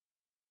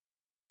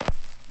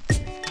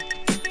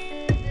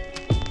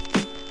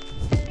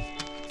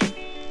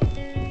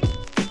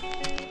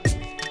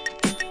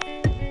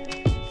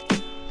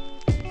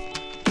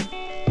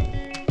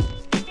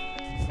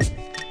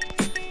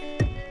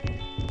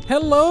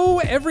Hello,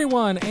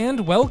 everyone,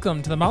 and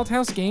welcome to the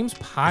Malthouse Games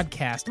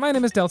podcast. My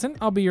name is Delton.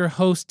 I'll be your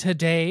host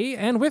today,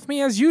 and with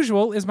me, as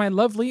usual, is my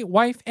lovely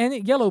wife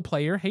and yellow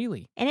player,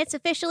 Haley. And it's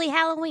officially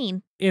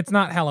Halloween. It's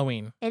not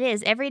Halloween. It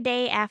is. Every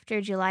day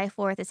after July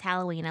 4th is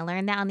Halloween. I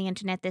learned that on the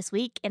internet this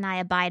week, and I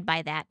abide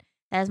by that.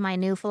 That is my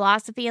new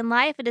philosophy in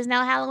life. It is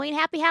now Halloween.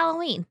 Happy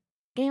Halloween.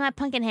 Give me my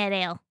Pumpkinhead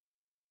ale.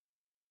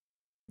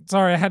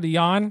 Sorry, I had to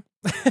yawn.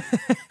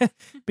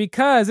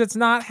 Because it's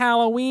not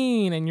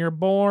Halloween, and you're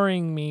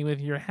boring me with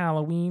your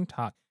Halloween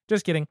talk.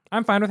 Just kidding.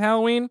 I'm fine with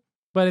Halloween,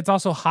 but it's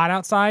also hot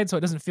outside, so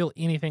it doesn't feel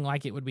anything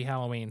like it would be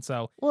Halloween.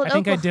 So I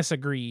think I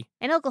disagree.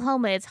 In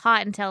Oklahoma, it's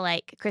hot until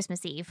like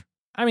Christmas Eve.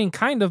 I mean,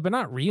 kind of, but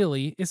not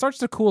really. It starts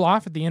to cool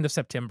off at the end of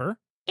September.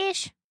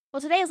 Ish. Well,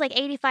 today is like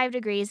 85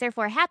 degrees.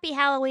 Therefore, happy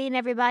Halloween,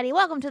 everybody.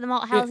 Welcome to the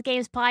Malthouse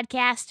Games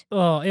podcast.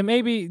 Oh, it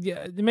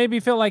maybe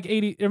felt like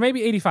 80 or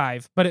maybe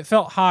 85, but it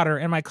felt hotter,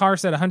 and my car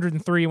said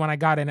 103 when I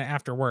got in it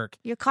after work.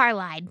 Your car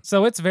lied.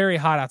 So it's very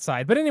hot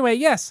outside. But anyway,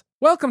 yes,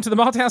 welcome to the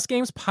Malthouse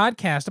Games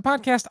podcast, a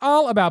podcast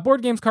all about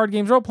board games, card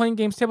games, role-playing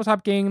games,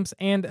 tabletop games,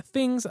 and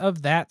things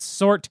of that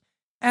sort,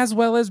 as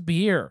well as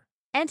beer.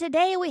 And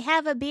today we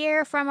have a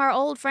beer from our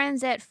old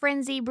friends at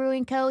Frenzy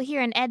Brewing Co.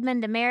 here in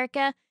Edmond,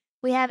 America.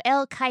 We have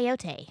El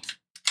Coyote.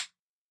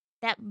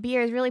 That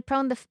beer is really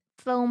prone to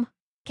foam.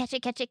 Catch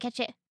it, catch it, catch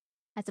it.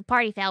 That's a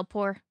party foul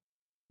pour.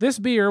 This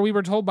beer, we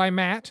were told by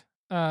Matt,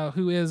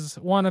 who is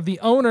one of the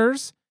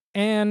owners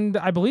and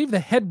I believe the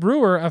head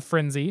brewer of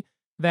Frenzy,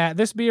 that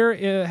this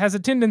beer has a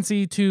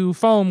tendency to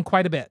foam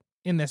quite a bit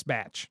in this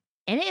batch.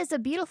 And it is a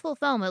beautiful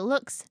foam. It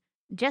looks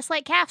just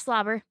like calf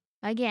slobber.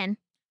 Again.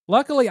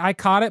 Luckily, I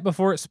caught it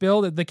before it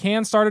spilled. The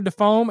can started to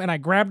foam, and I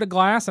grabbed a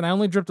glass, and I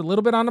only dripped a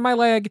little bit onto my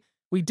leg.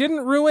 We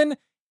didn't ruin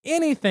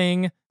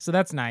anything, so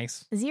that's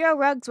nice. 0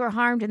 rugs were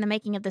harmed in the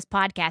making of this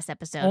podcast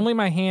episode. Only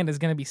my hand is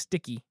going to be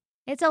sticky.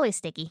 It's always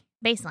sticky.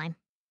 Baseline.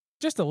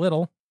 Just a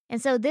little.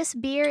 And so this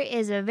beer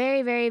is a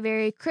very, very,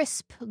 very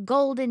crisp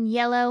golden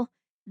yellow.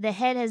 The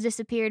head has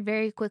disappeared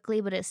very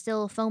quickly, but it's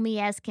still foamy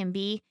as can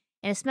be.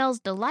 And it smells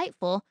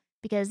delightful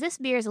because this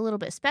beer is a little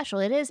bit special.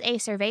 It is a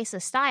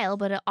cerveza style,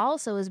 but it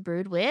also is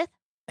brewed with...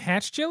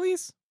 Hatch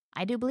chilies?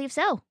 I do believe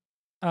so.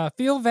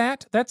 Feel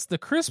that? That's the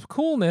crisp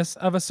coolness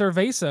of a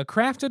cerveza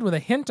crafted with a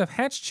hint of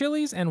hatch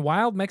chilies and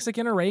wild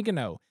Mexican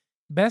oregano.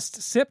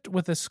 Best sipped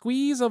with a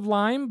squeeze of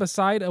lime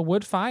beside a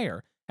wood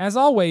fire. As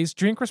always,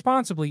 drink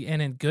responsibly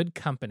and in good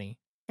company.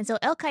 And so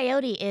El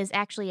Coyote is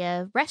actually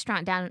a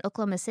restaurant down in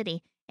Oklahoma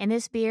City. And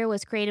this beer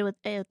was created with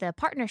a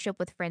partnership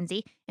with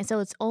Frenzy. And so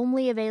it's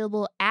only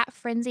available at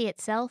Frenzy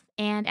itself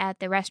and at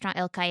the restaurant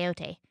El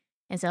Coyote.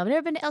 And so I've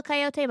never been to El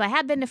Coyote, but I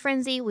have been to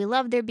Frenzy. We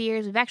love their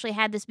beers. We've actually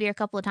had this beer a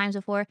couple of times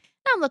before. And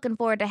I'm looking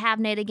forward to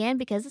having it again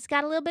because it's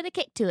got a little bit of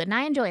kick to it, and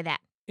I enjoy that.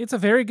 It's a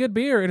very good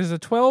beer. It is a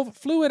 12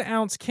 fluid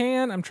ounce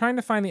can. I'm trying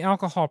to find the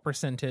alcohol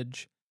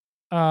percentage.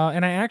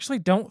 And I actually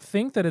don't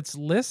think that it's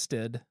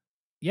listed.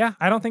 Yeah,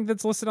 I don't think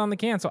that's listed on the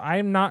can, so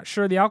I'm not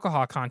sure the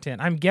alcohol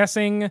content. I'm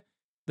guessing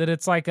that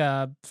it's like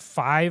a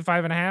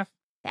 5.5.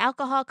 The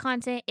alcohol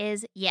content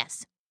is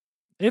yes.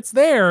 It's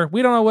there.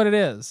 We don't know what it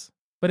is.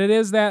 But it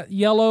is that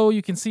yellow.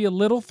 You can see a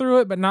little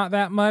through it, but not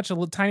that much. A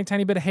little tiny,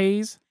 tiny bit of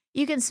haze.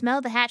 You can smell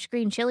the hatch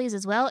green chilies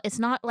as well. It's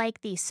not like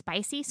the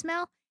spicy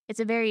smell. It's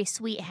a very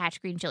sweet hatch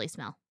green chili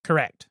smell.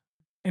 Correct.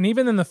 And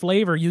even in the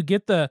flavor, you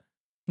get the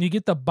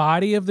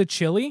body of the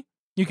chili.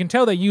 You can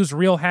tell they use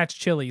real hatch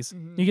chilies.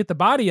 Mm-hmm. You get the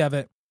body of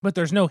it, but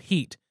there's no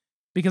heat.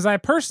 Because I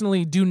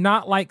personally do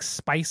not like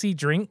spicy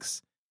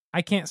drinks.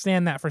 I can't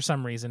stand that for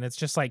some reason. It's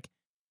just like,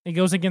 it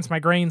goes against my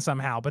grain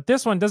somehow. But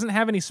this one doesn't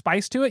have any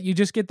spice to it. You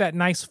just get that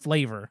nice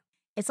flavor.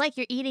 It's like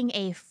you're eating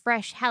a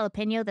fresh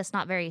jalapeno that's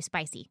not very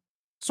spicy.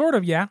 Sort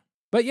of, yeah.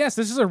 But yes,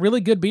 this is a really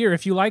good beer.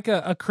 If you like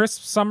a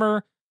crisp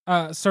summer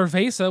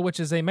cerveza, which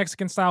is a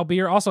Mexican-style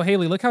beer. Also,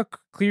 Haley, look how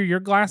clear your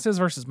glass is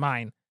versus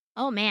mine.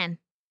 Oh, man.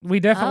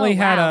 We definitely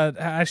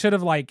I should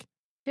have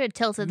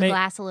tilted the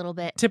glass a little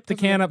bit. Tipped the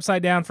can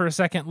upside down for a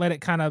second, let it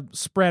kind of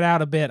spread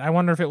out a bit. I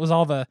wonder if it was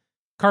all the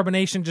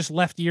carbonation just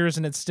left yours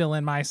and it's still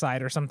in my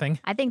side or something.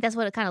 I think that's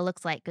what it kind of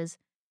looks like because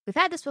we've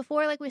had this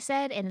before, like we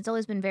said, and it's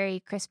always been very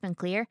crisp and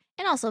clear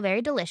and also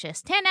very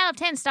delicious. 10 out of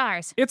 10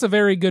 stars. It's a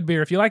very good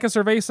beer. If you like a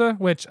cerveza,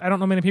 which I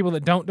don't know many people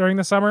that don't during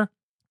the summer,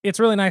 it's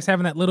really nice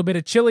having that little bit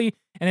of chili,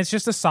 and it's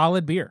just a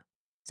solid beer.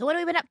 So what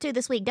have we been up to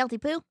this week,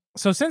 Delty Poo?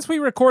 So since we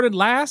recorded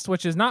last,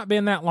 which has not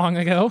been that long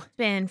ago. It's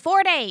been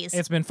 4 days.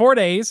 It's been 4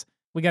 days.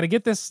 We got to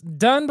get this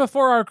done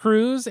before our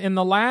cruise. In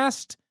the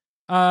last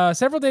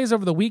several days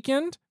over the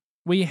weekend,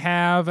 we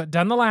have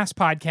done the last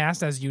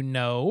podcast, as you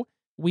know.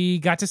 We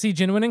got to see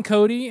Genuine and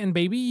Cody and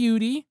baby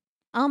Yudi.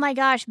 Oh my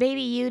gosh,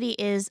 baby Yudi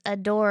is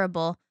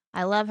adorable.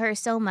 I love her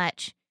so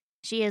much.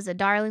 She is a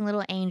darling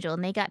little angel,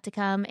 and they got to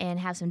come and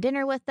have some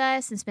dinner with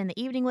us and spend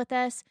the evening with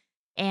us.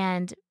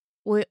 And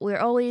we're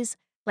always,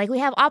 like, we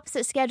have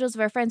opposite schedules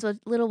of our friends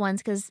with little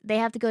ones because they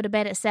have to go to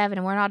bed at 7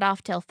 and we're not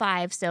off till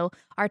 5. So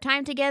our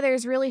time together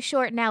is really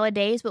short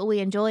nowadays, but we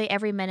enjoy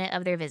every minute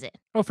of their visit.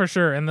 Oh, for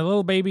sure. And the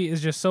little baby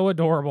is just so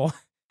adorable.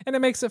 And it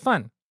makes it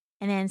fun.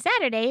 And then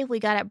Saturday, we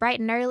got up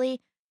bright and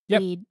early.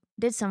 Yep. We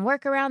did some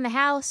work around the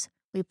house.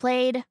 We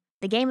played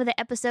the game of the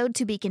episode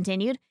to be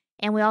continued.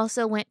 And we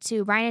also went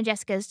to Brian and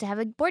Jessica's to have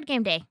a board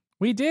game day.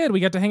 We did.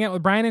 We got to hang out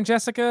with Brian and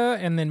Jessica,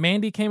 and then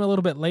Mandy came a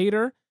little bit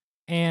later.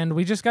 And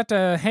we just got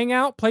to hang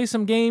out, play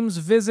some games,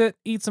 visit,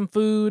 eat some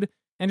food,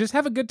 and just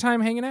have a good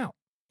time hanging out.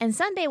 And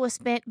Sunday was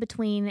spent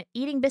between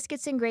eating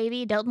biscuits and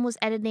gravy. Dalton was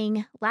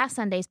editing last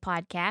Sunday's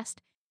podcast.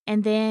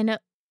 And then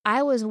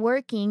I was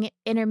working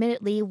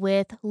intermittently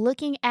with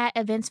looking at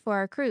events for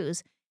our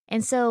cruise.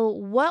 And so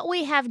what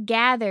we have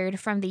gathered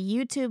from the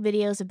YouTube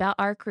videos about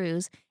our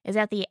cruise is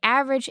that the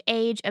average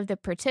age of the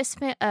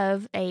participant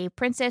of a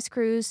Princess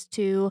cruise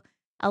to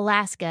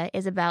Alaska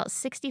is about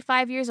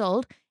 65 years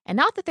old. And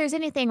not that there's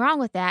anything wrong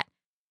with that.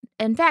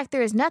 In fact,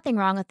 there is nothing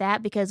wrong with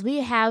that because we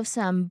have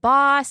some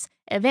boss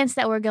events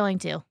that we're going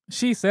to.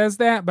 She says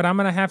that, but I'm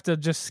going to have to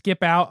just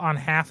skip out on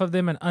half of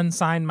them and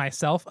unsign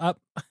myself up,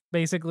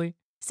 basically.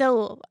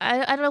 So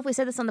I don't know if we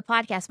said this on the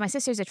podcast. My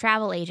sister's a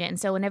travel agent. And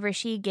so whenever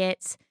she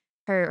gets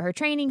her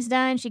training's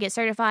done, she gets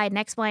certified in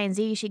X, Y, and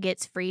Z, she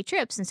gets free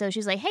trips. And so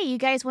she's like, hey, you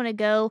guys want to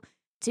go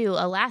to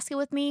Alaska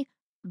with me?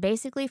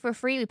 Basically for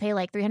free. We pay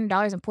like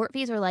 $300 in port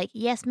fees. We're like,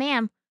 yes,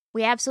 ma'am,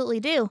 we absolutely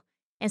do.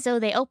 And so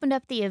they opened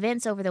up the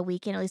events over the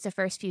weekend, at least the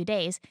first few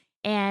days.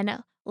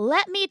 And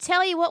let me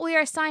tell you what we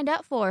are signed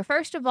up for.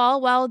 First of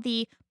all, while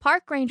the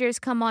park rangers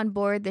come on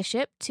board the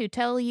ship to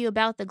tell you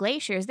about the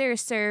glaciers, they're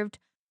served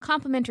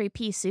complimentary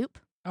pea soup.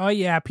 Oh,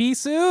 yeah, pea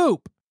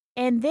soup.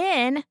 And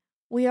then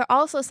we are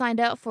also signed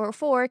up for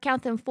 4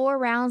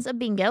 rounds of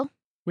bingo.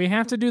 We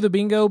have to do the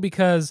bingo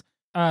because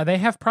they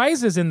have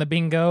prizes in the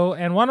bingo,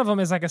 and one of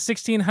them is like a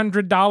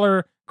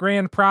 $1,600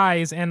 grand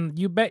prize, and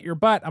you bet your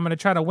butt I'm going to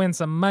try to win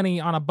some money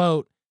on a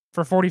boat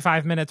for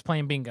 45 minutes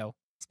playing bingo.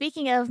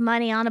 Speaking of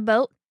money on a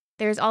boat,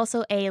 there's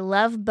also a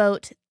Love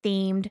Boat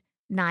themed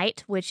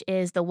night, which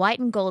is the white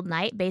and gold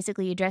night.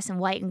 Basically, you dress in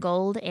white and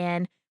gold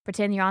and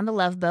pretend you're on the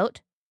Love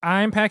Boat.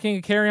 I'm packing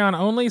a carry-on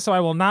only, so I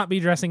will not be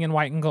dressing in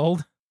white and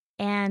gold.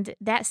 And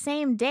that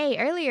same day,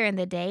 earlier in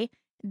the day,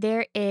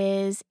 there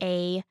is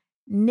a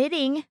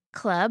knitting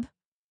club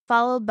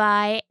followed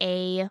by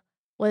a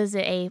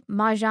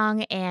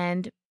mahjong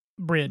and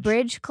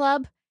bridge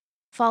club,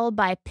 followed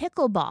by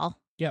pickleball.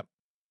 Yep.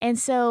 And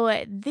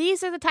so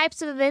these are the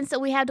types of events that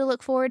we have to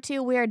look forward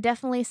to. We are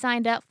definitely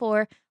signed up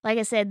for, like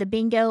I said, the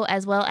bingo,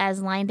 as well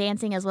as line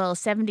dancing, as well as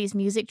 70s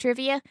music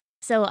trivia.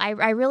 So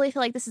I really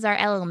feel like this is our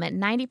element.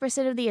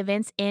 90% of the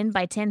events end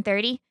by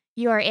 10:30.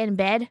 You are in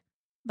bed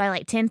by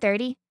like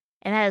 10:30,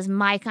 and that is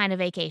my kind of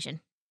vacation.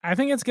 I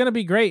think it's going to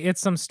be great.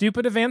 It's some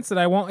stupid events that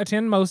I won't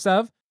attend most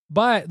of,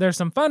 but there's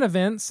some fun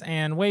events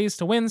and ways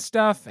to win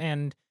stuff,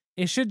 and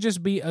it should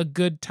just be a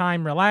good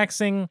time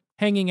relaxing,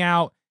 hanging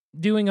out,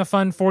 doing a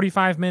fun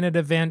 45-minute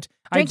event.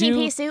 Drinking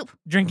pea soup.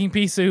 Drinking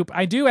pea soup.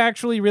 I do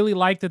actually really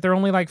like that they're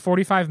only like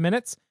 45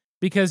 minutes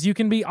because you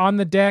can be on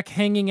the deck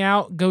hanging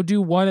out, go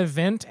do one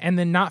event, and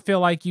then not feel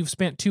like you've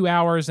spent 2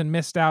 hours and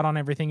missed out on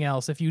everything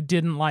else if you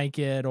didn't like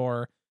it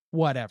or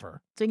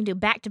whatever. So we can do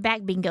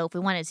back-to-back bingo if we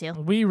wanted to.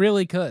 We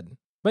really could.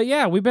 But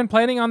yeah, we've been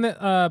planning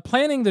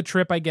the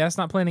trip, I guess,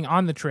 not planning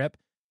on the trip.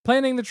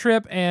 Planning the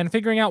trip and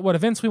figuring out what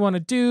events we want to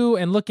do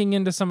and looking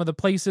into some of the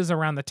places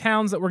around the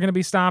towns that we're going to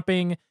be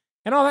stopping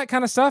and all that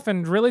kind of stuff.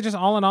 And really just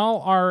all in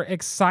all are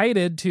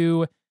excited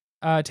to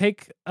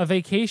take a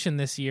vacation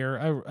this year,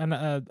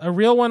 a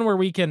real one where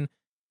we can,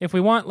 if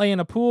we want, lay in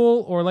a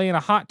pool or lay in a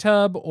hot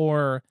tub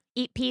or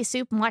eat pea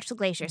soup and watch the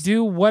glaciers.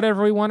 Do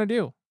whatever we want to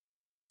do.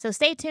 So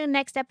stay tuned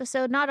next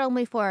episode, not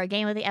only for our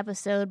game of the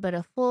episode, but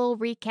a full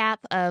recap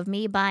of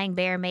me buying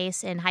bear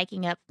mace and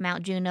hiking up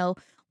Mount Juneau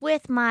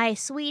with my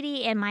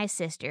sweetie and my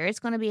sister. It's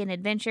going to be an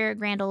adventure,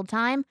 grand old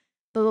time.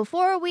 But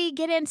before we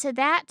get into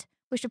that,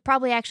 we should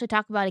probably actually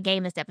talk about a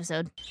game this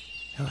episode.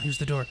 Oh, here's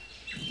the door.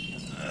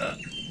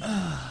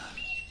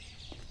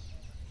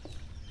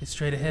 It's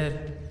straight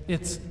ahead.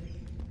 It's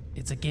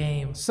a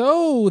game.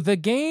 So the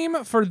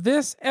game for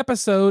this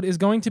episode is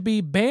going to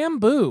be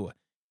Bamboo,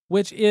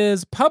 which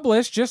is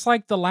published just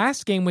like the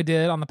last game we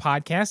did on the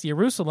podcast,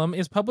 Jerusalem,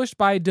 is published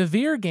by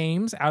Devere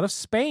Games out of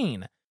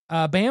Spain.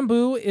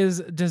 Bamboo is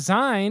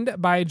designed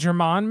by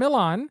German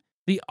Milan.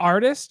 The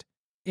artist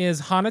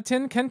is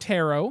Jonathan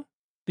Cantero.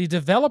 The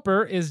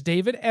developer is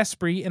David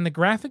Esprit, and the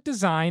graphic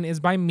design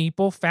is by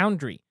Meeple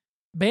Foundry.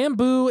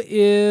 Bamboo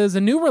is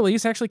a new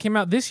release, actually came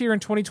out this year in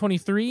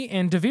 2023,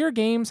 and Devere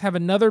Games have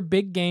another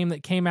big game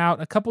that came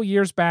out a couple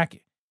years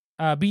back.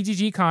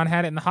 BGG Con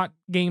had it in the Hot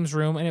Games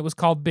room, and it was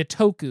called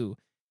Bitoku.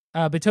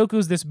 Bitoku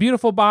is this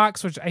beautiful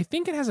box, which I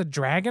think it has a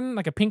dragon,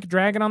 like a pink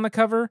dragon on the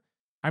cover.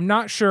 I'm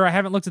not sure. I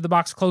haven't looked at the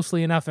box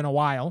closely enough in a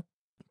while.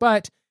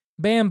 But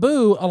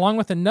Bamboo, along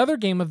with another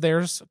game of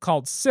theirs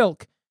called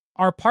Silk,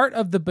 are part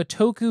of the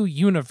Bitoku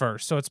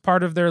universe. So it's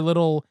part of their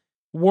little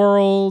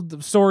world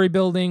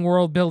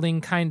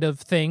building kind of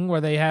thing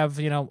where they have,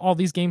 all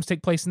these games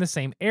take place in the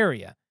same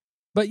area.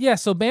 But yeah,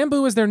 so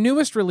Bamboo is their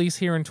newest release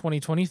here in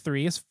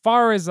 2023, as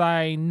far as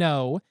I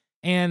know.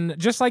 And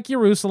just like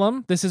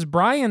Jerusalem, this is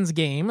Brian's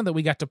game that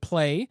we got to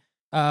play.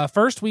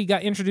 First, we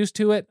got introduced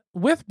to it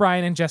with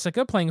Brian and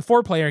Jessica playing a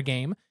 4-player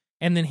game.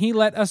 And then he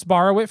let us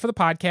borrow it for the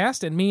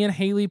podcast, and me and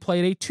Haley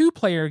played a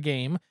 2-player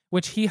game,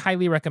 which he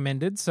highly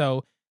recommended,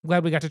 so I'm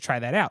glad we got to try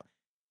that out.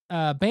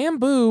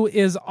 Bamboo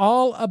is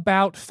all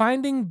about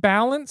finding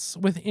balance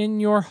within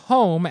your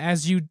home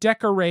as you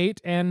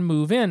decorate and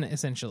move in,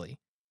 essentially.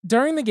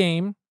 During the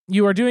game,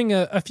 you are doing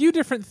a few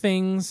different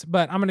things,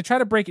 but I'm going to try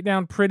to break it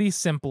down pretty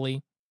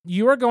simply.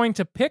 You are going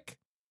to pick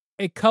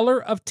a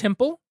color of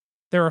temple.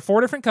 There are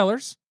 4 different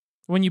colors.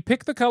 When you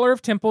pick the color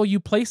of temple, you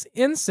place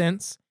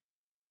incense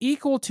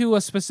equal to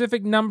a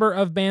specific number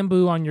of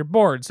bamboo on your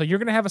board. So you're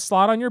going to have a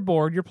slot on your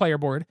board, your player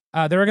board.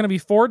 There are going to be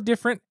 4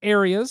 different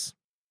areas,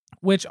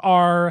 which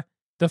are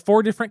the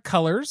 4 different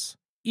colors.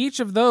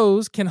 Each of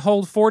those can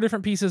hold 4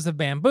 different pieces of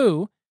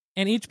bamboo,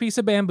 and each piece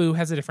of bamboo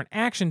has a different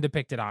action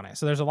depicted on it.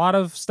 So there's a lot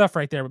of stuff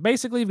right there. But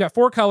basically, you've got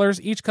 4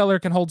 colors. Each color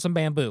can hold some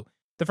bamboo.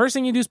 The first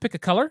thing you do is pick a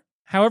color.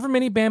 However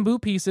many bamboo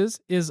pieces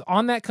is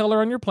on that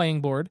color on your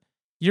playing board,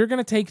 you're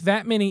going to take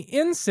that many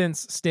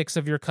incense sticks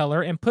of your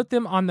color and put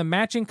them on the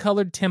matching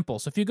colored temple.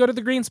 So if you go to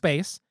the green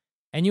space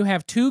and you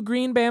have 2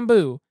 green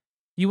bamboo,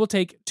 you will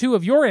take 2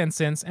 of your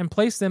incense and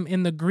place them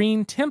in the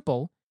green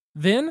temple.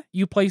 Then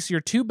you place your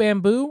 2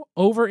 bamboo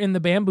over in the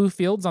bamboo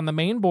fields on the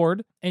main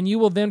board, and you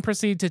will then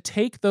proceed to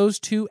take those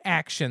 2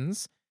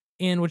 actions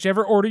in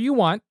whichever order you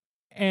want,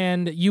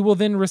 and you will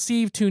then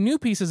receive 2 new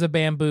pieces of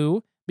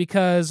bamboo,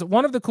 because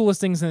one of the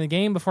coolest things in the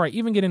game, before I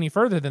even get any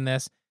further than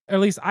this, or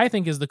at least I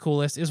think is the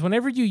coolest, is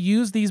whenever you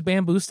use these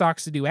bamboo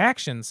stalks to do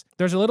actions,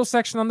 there's a little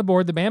section on the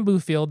board, the bamboo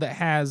field, that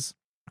has,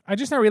 I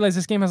just now realized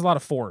this game has a lot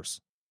of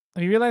 4s.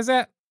 Have you realized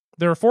that?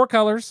 There are 4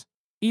 colors.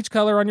 Each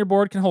color on your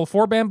board can hold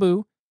 4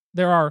 bamboo.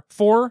 There are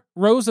 4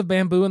 rows of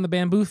bamboo in the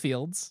bamboo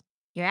fields.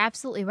 You're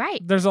absolutely right.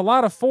 There's a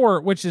lot of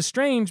 4, which is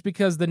strange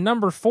because the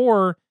number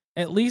 4,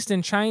 at least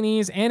in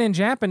Chinese and in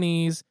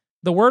Japanese,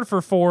 the word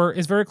for 4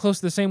 is very close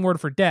to the same word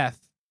for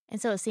death.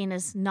 And so it's seen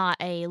as not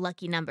a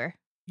lucky number.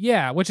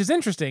 Yeah, which is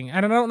interesting.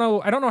 And I don't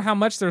know how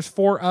much there's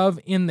 4 of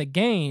in the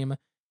game,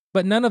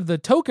 but none of the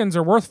tokens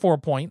are worth 4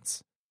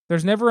 points.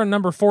 There's never a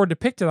number 4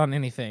 depicted on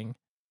anything.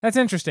 That's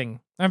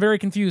interesting. I'm very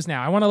confused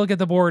now. I want to look at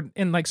the board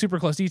in like super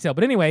close detail.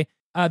 But anyway,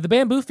 the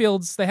bamboo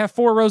fields, they have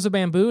 4 rows of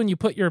bamboo, and you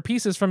put your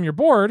pieces from your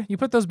board, you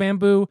put those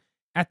bamboo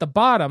at the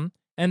bottom,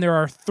 and there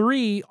are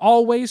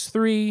always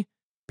three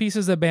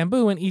pieces of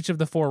bamboo in each of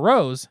the 4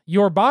 rows.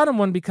 Your bottom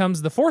one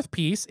becomes the 4th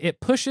piece. It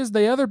pushes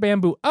the other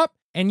bamboo up,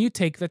 and you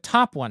take the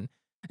top one.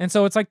 And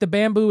so it's like the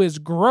bamboo is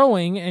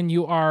growing, and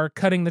you are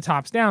cutting the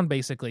tops down,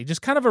 basically.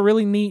 Just kind of a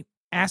really neat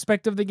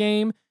aspect of the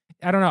game.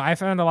 I don't know. I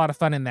found a lot of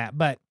fun in that.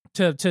 But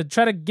to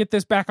try to get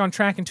this back on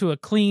track into a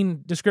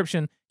clean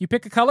description, you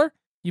pick a color,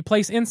 you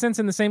place incense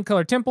in the same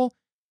color temple,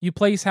 you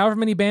place however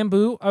many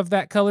bamboo of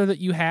that color that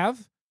you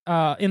have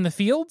in the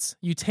fields,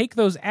 you take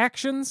those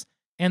actions,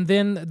 and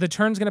then the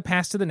turn's going to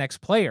pass to the next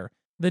player.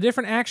 The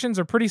different actions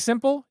are pretty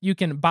simple. You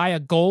can buy a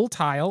goal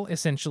tile,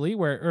 essentially,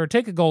 or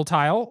take a goal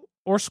tile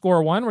or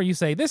score one where you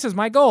say, this is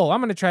my goal. I'm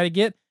going to try to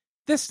get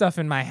this stuff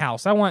in my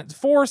house. I want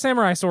 4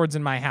 samurai swords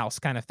in my house,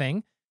 kind of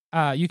thing.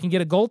 You can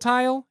get a gold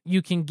tile.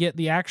 You can get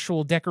the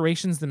actual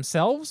decorations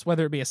themselves,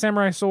 whether it be a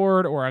samurai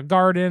sword or a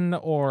garden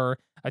or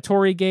a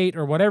torii gate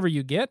or whatever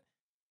you get.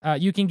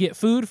 You can get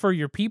food for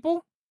your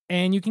people,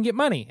 and you can get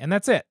money, and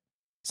that's it.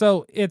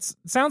 So it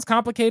sounds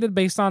complicated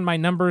based on my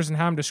numbers and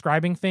how I'm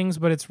describing things,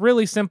 but it's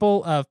really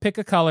simple of pick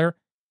a color,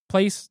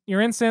 place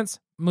your incense,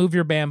 move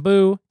your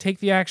bamboo, take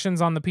the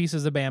actions on the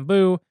pieces of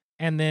bamboo,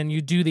 and then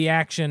you do the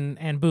action,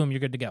 and boom, you're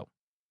good to go.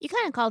 You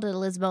kind of called it a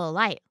Lisboa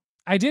Light.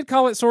 I did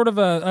call it sort of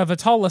a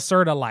Vital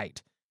Lacerda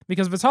light,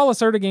 because Vital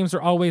Lacerda games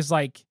are always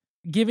like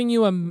giving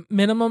you a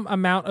minimum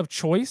amount of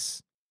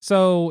choice.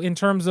 So in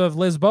terms of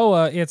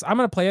Lisboa, it's I'm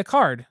going to play a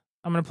card.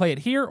 I'm going to play it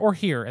here or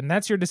here, and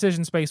that's your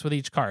decision space with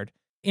each card.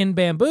 In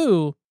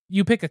Bamboo,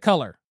 you pick a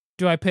color.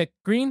 Do I pick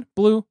green,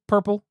 blue,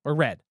 purple, or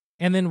red?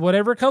 And then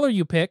whatever color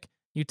you pick,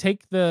 you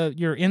take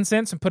your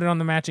incense and put it on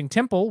the matching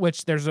temple,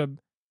 which there's a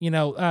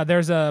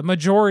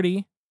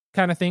majority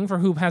kind of thing for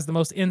who has the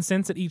most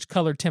incense at each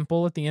colored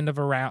temple at the end of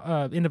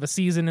a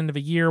season, end of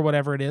a year,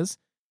 whatever it is.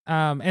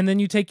 And then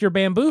you take your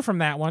bamboo from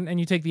that one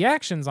and you take the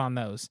actions on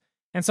those.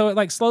 And so it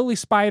like slowly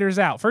spiders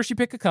out. First you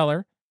pick a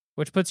color,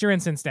 which puts your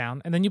incense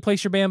down, and then you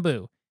place your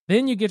bamboo.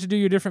 Then you get to do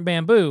your different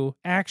bamboo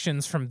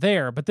actions from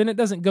there, but then it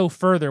doesn't go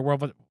further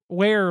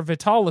where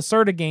Vital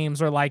Lacerda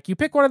games are like, you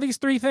pick one of these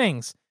 3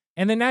 things,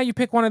 and then now you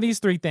pick one of these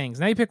 3 things.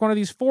 Now you pick one of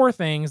these 4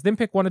 things, then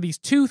pick one of these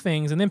 2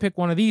 things, and then pick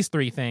one of these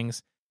 3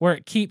 things, where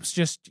it keeps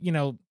just,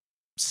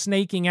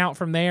 snaking out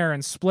from there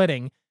and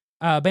splitting.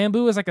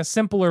 Bamboo is like a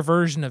simpler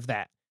version of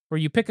that, where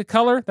you pick a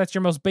color, that's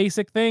your most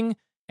basic thing,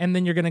 and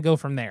then you're going to go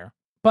from there.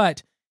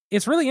 But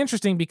it's really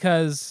interesting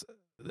because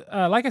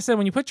like I said,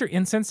 when you put your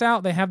incense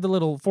out, they have the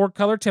little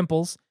 4-color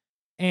temples,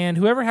 and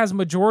whoever has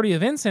majority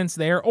of incense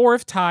there, or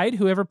if tied,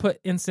 whoever put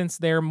incense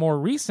there more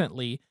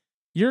recently,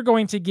 you're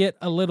going to get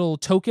a little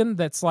token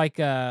that's like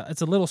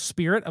it's a little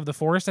spirit of the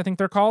forest, I think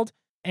they're called.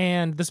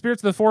 And the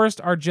spirits of the forest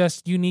are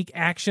just unique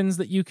actions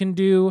that you can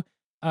do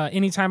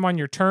anytime on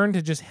your turn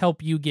to just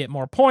help you get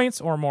more points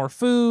or more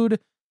food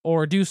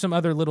or do some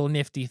other little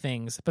nifty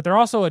things. But they're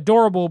also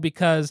adorable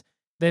because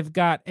They've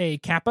got a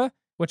kappa,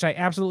 which I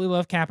absolutely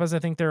love kappas. I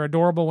think they're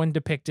adorable when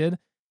depicted.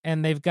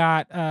 And they've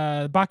got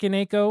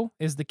Bakeneko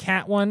is the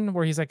cat one,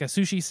 where he's like a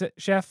sushi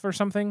chef or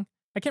something.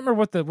 I can't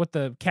remember what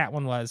the cat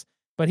one was,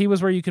 but he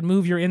was where you could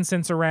move your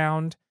incense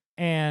around.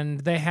 And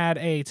they had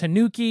a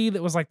tanuki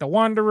that was like the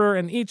wanderer,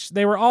 and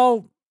they were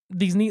all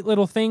these neat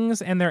little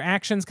things, and their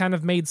actions kind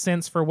of made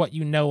sense for what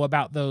you know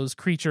about those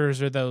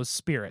creatures or those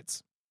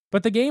spirits.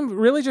 But the game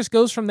really just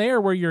goes from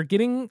there, where you're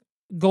getting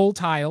gold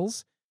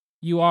tiles.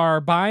 You are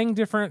buying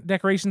different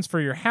decorations for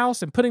your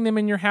house and putting them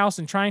in your house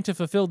and trying to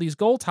fulfill these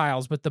gold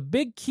tiles. But the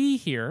big key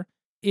here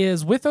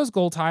is with those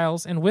gold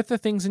tiles and with the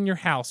things in your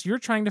house, you're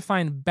trying to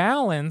find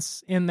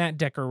balance in that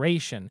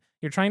decoration.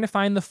 You're trying to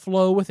find the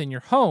flow within your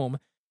home,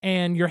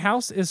 and your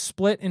house is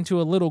split into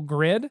a little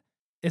grid.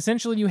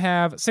 Essentially, you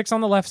have 6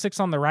 on the left,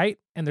 6 on the right,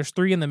 and there's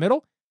 3 in the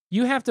middle.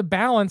 You have to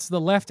balance the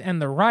left and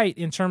the right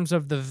in terms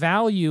of the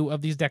value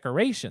of these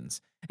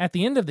decorations. At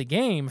the end of the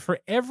game, for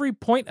every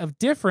point of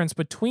difference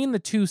between the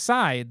two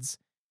sides,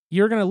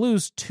 you're going to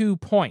lose 2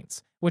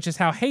 points, which is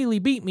how Haley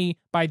beat me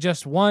by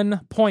just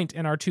 1 point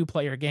in our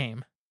 2-player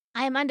game.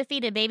 I am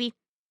undefeated, baby.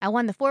 I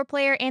won the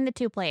 4-player and the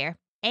 2-player.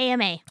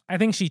 AMA. I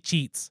think she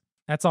cheats.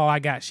 That's all I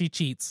got. She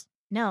cheats.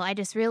 No, I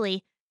just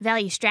really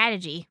value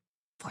strategy.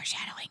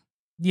 Foreshadowing.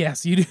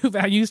 Yes, you do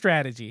value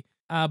strategy.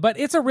 But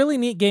it's a really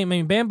neat game. I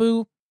mean,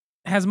 Bamboo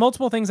has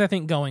multiple things I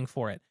think going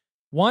for it.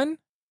 One,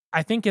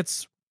 I think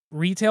its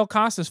retail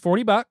cost is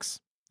 $40,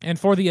 and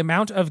for the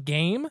amount of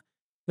game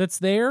that's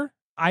there,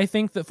 I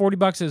think that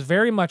 $40 is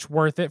very much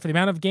worth it for the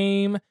amount of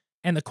game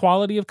and the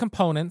quality of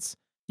components.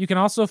 You can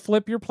also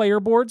flip your player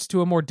boards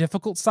to a more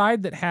difficult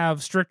side that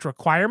have strict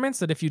requirements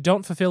that if you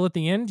don't fulfill at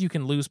the end, you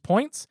can lose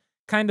points.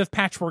 Kind of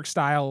patchwork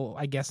style,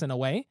 I guess, in a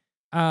way.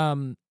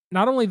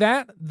 Not only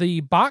that,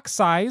 the box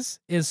size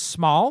is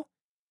small,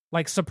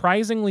 like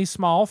surprisingly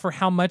small for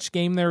how much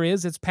game there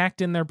is. It's packed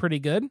in there pretty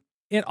good.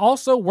 It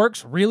also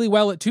works really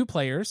well at 2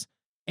 players,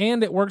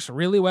 and it works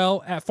really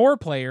well at 4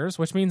 players,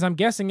 which means I'm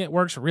guessing it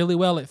works really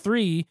well at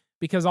 3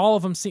 because all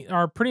of them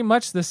are pretty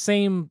much the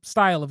same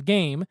style of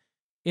game.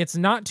 It's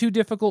not too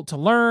difficult to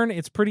learn.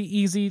 It's pretty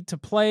easy to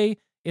play.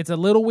 It's a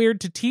little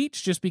weird to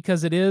teach just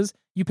because it is.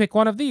 You pick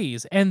one of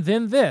these, and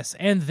then this,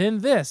 and then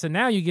this, and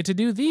now you get to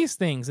do these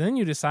things, and then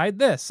you decide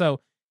this. So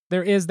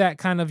there is that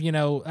kind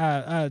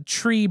of,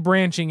 tree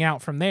branching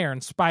out from there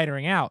and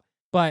spidering out.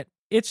 But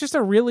it's just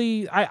a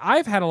really,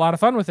 I've had a lot of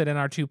fun with it in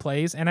our 2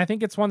 plays, and I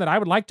think it's one that I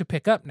would like to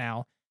pick up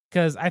now,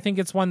 because I think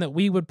it's one that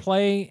we would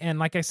play, and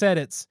like I said,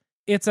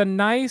 it's a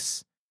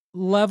nice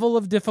level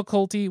of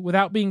difficulty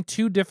without being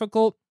too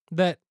difficult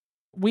that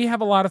we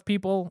have a lot of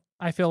people,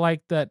 I feel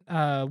like,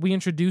 that we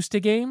introduce to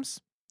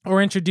games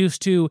or introduce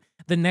to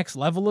the next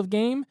level of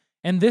game.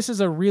 And this is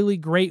a really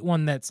great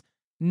one that's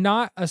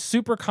not a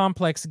super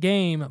complex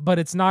game, but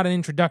it's not an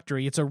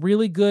introductory. It's a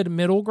really good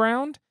middle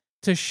ground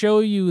to show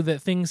you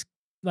that things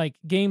like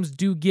games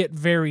do get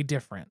very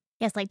different.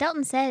 Yes, like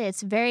Dalton said,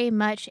 it's very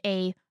much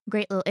a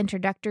great little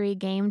introductory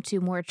game to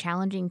more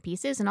challenging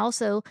pieces. And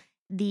also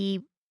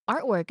the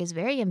artwork is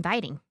very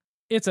inviting.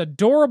 It's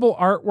adorable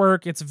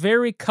artwork. It's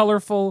very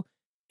colorful.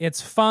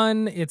 It's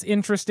fun. It's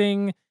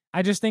interesting.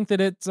 I just think that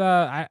it's,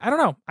 I don't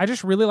know. I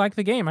just really like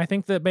the game. I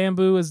think that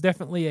Bamboo is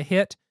definitely a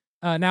hit.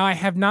 Now, I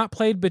have not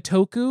played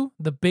Bitoku,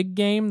 the big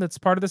game that's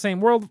part of the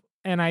same world,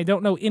 and I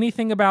don't know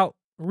anything about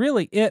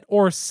really it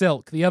or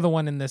Silk, the other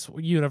one in this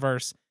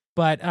universe.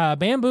 But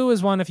Bamboo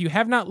is one, if you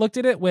have not looked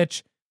at it,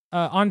 which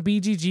on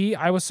BGG,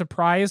 I was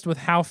surprised with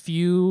how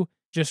few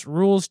just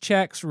rules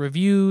checks,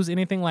 reviews,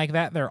 anything like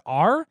that there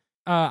are.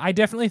 I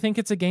definitely think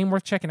it's a game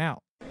worth checking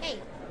out. Hey,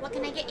 what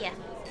can I get you?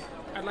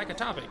 I'd like a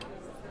topic.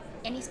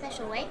 Any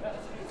special way?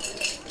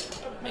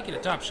 Make it a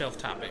top shelf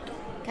topic.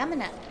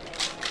 Coming up.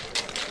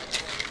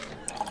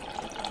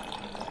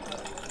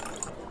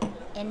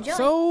 Enjoy.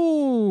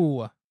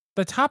 So,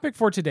 the topic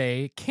for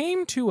today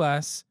came to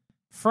us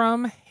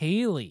from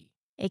Haley.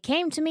 It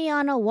came to me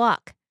on a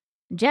walk,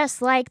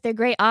 just like the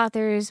great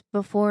authors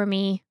before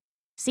me,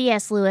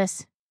 C.S.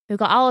 Lewis, who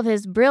got all of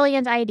his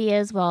brilliant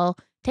ideas while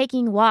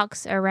taking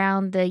walks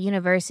around the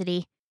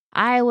university.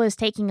 I was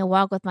taking a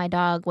walk with my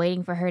dog,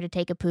 waiting for her to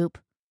take a poop,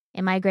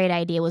 and my great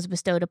idea was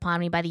bestowed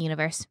upon me by the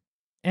universe.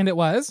 And it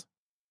was?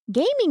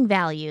 Gaming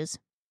values.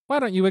 Why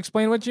don't you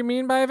explain what you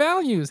mean by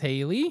values,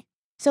 Haley?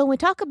 So when we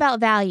talk about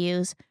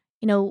values,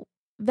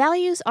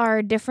 values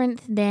are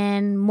different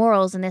than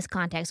morals in this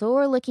context. What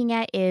we're looking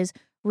at is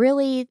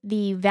really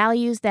the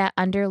values that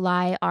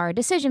underlie our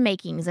decision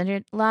makings,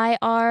 underlie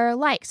our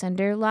likes,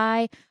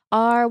 underlie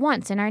our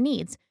wants and our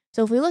needs.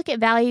 So if we look at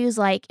values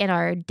like in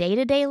our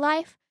day-to-day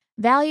life,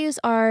 values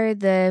are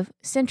the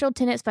central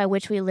tenets by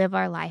which we live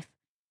our life.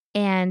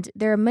 And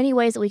there are many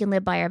ways that we can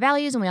live by our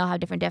values, and we all have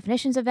different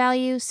definitions of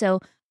values. So,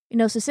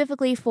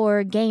 specifically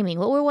for gaming,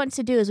 what we want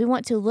to do is we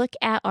want to look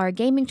at our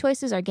gaming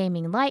choices, our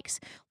gaming likes,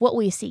 what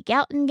we seek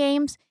out in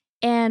games,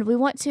 and we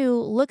want to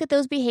look at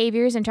those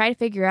behaviors and try to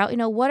figure out,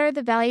 what are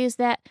the values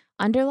that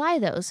underlie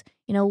those?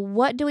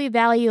 What do we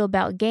value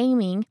about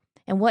gaming,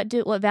 and what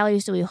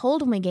values do we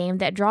hold when we game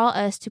that draw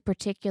us to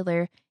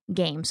particular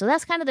game. So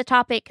that's kind of the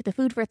topic, the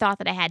food for thought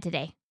that I had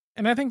today.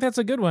 And I think that's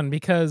a good one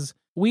because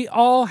we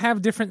all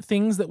have different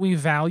things that we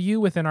value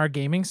within our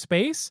gaming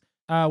space,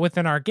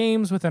 within our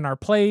games, within our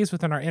plays,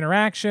 within our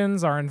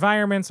interactions, our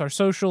environments, our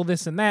social,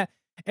 this and that.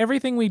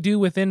 Everything we do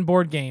within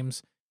board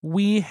games,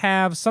 we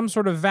have some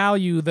sort of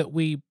value that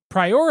we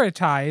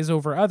prioritize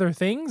over other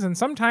things. And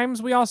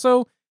sometimes we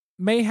also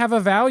may have a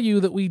value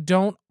that we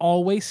don't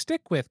always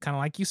stick with, kind of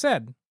like you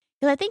said.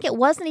 Because I think it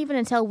wasn't even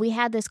until we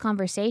had this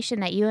conversation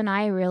that you and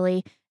I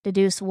really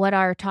deduced what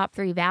our top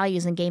 3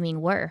 values in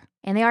gaming were.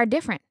 And they are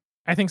different.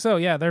 I think so,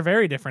 yeah. They're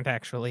very different,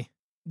 actually.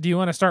 Do you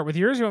want to start with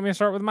yours or you want me to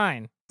start with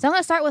mine? So I'm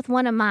going to start with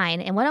one of mine.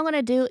 And what I'm going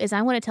to do is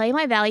I'm going to tell you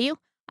my value.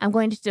 I'm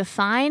going to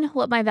define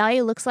what my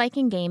value looks like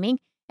in gaming.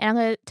 And I'm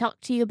going to talk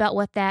to you about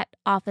what that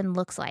often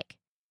looks like.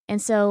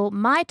 And so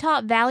my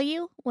top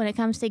value when it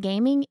comes to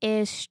gaming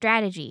is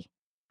strategy.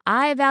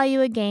 I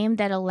value a game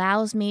that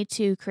allows me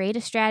to create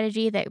a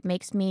strategy that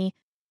makes me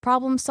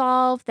problem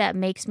solve, that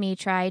makes me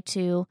try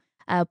to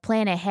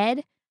plan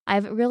ahead. I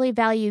really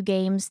value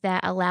games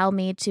that allow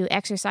me to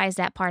exercise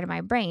that part of my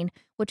brain,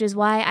 which is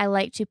why I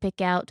like to pick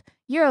out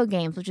Euro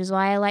games, which is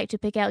why I like to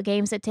pick out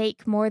games that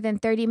take more than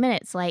 30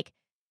 minutes, like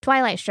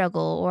Twilight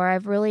Struggle, or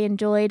I've really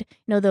enjoyed,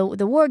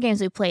 the war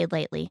games we played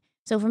lately.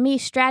 So for me,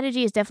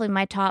 strategy is definitely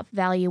my top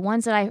value,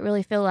 ones that I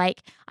really feel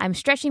like I'm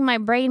stretching my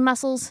brain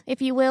muscles,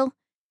 if you will.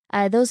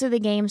 Those are the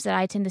games that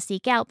I tend to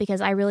seek out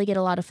because I really get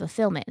a lot of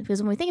fulfillment.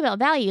 Because when we think about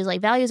values, like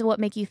values are what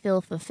make you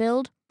feel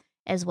fulfilled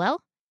as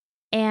well.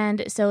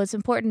 And so it's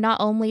important not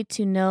only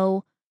to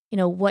know,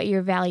 what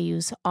your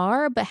values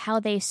are, but how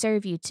they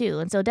serve you too.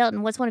 And so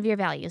Delton, what's one of your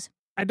values?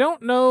 I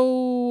don't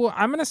know.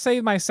 I'm going to say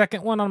my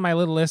second one on my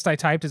little list I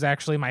typed is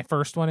actually my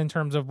first one in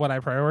terms of what I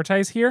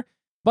prioritize here.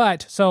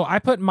 But so I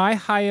put my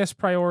highest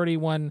priority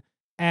one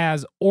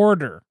as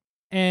order.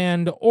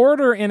 And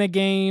order in a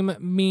game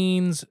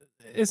means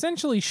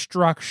essentially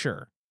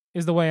structure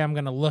is the way I'm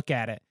going to look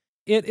at it.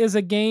 It is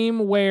a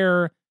game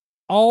where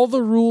all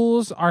the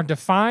rules are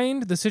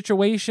defined, the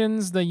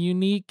situations, the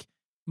unique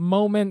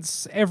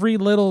moments, every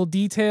little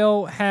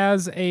detail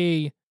has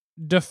a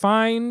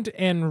defined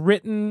and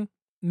written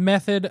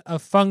method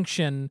of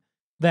function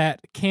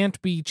that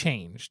can't be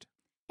changed.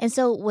 And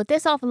so what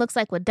this often looks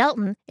like with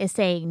Delton is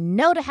saying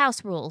no to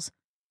house rules.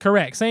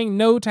 Correct. Saying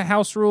no to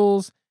house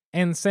rules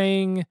and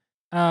saying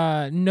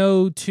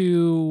no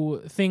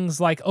to things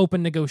like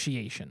open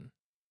negotiation.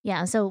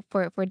 Yeah, and so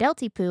for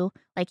Delty Poo,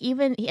 like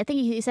even, I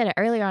think he said it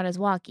earlier on his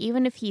walk,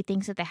 even if he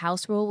thinks that the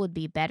house rule would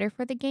be better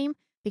for the game,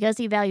 because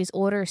he values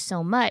order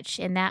so much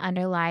and that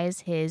underlies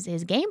his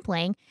game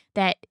playing,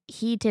 that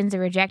he tends to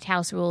reject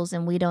house rules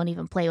and we don't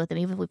even play with them,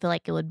 even if we feel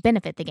like it would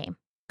benefit the game.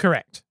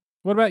 Correct.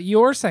 What about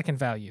your second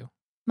value?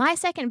 My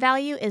second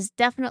value is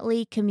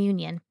definitely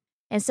communion.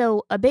 And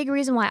so a big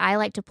reason why I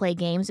like to play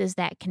games is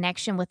that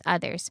connection with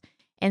others.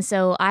 And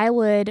so I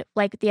would,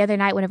 like the other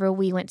night whenever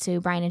we went to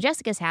Brian and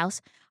Jessica's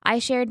house, I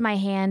shared my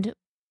hand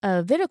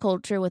of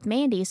viticulture with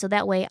Mandy so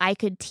that way I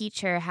could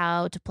teach her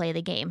how to play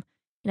the game.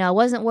 I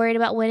wasn't worried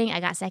about winning. I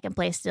got second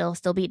place still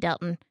beat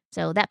Delton.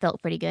 So that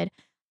felt pretty good.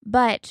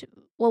 But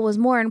what was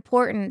more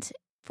important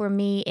for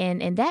me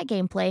in that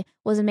gameplay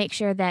was to make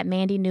sure that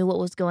Mandy knew what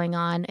was going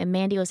on and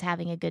Mandy was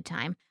having a good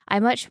time. I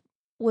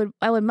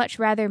would much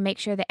rather make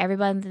sure that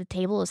everybody at the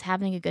table is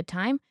having a good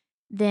time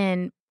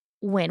than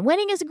win.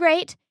 Winning is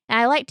great, and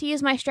I like to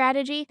use my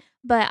strategy,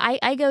 but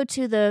I go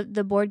to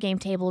the board game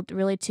table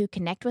really to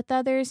connect with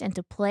others and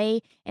to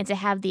play and to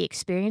have the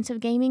experience of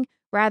gaming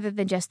rather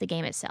than just the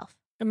game itself.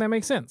 And that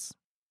makes sense.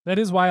 That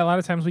is why a lot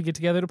of times we get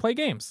together to play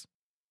games.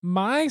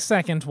 My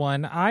second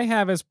one I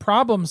have as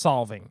problem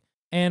solving.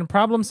 And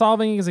problem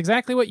solving is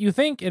exactly what you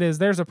think it is.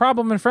 There's a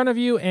problem in front of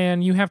you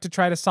and you have to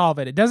try to solve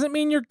it. It doesn't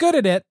mean you're good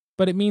at it,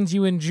 but it means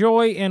you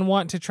enjoy and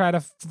want to try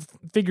to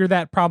figure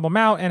that problem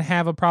out and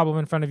have a problem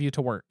in front of you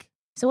to work.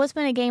 So what's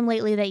been a game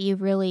lately that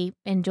you've really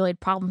enjoyed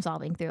problem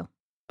solving through?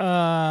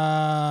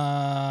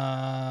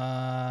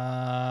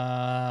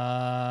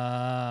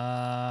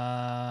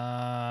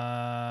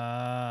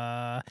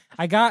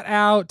 I got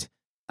out.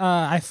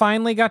 I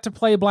finally got to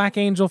play Black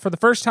Angel for the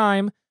first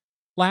time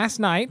last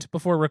night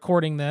before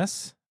recording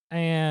this.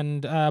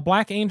 And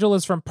Black Angel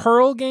is from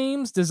Pearl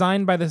Games,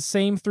 designed by the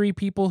same 3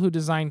 people who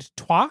designed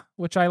Trois,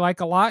 which I like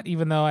a lot,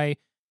 even though I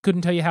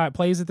couldn't tell you how it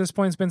plays at this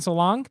point. It's been so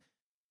long.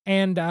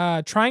 And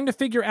trying to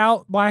figure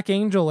out Black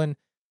Angel and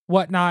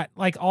whatnot,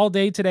 like all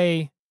day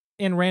today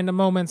in random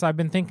moments, I've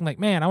been thinking like,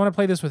 man, I want to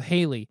play this with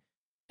Haley.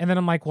 And then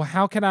I'm like, well,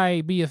 how can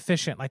I be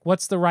efficient? Like,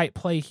 what's the right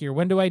play here?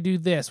 When do I do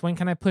this? When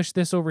can I push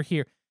this over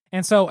here?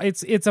 And so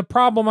it's a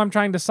problem I'm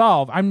trying to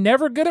solve. I'm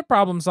never good at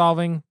problem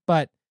solving,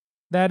 but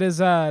that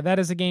is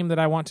a game that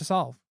I want to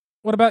solve.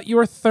 What about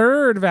your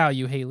third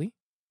value, Haley?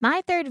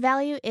 My third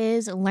value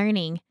is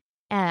learning.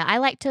 I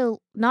like to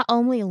not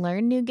only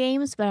learn new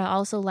games, but I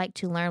also like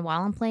to learn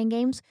while I'm playing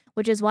games,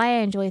 which is why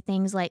I enjoy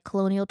things like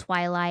Colonial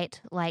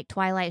Twilight, like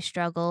Twilight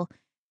Struggle,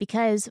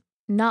 because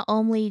not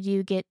only do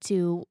you get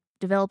to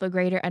develop a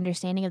greater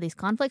understanding of these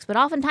conflicts, but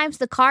oftentimes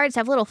the cards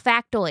have little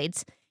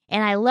factoids,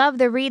 and I love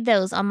to read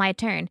those on my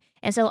turn.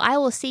 And so I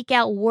will seek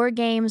out war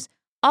games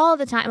all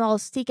the time. I'll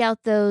seek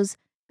out those,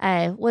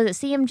 was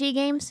it CMG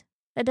games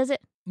that does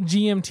it?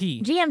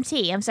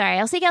 GMT, I'm sorry.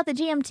 I'll seek out the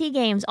GMT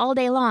games all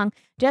day long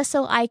just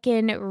so I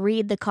can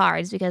read the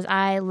cards because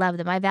I love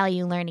them. I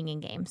value learning in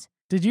games.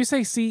 Did you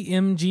say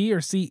CMG or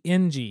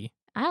CNG?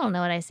 I don't know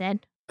what I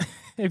said.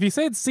 If you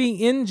said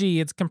CNG,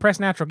 it's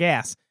compressed natural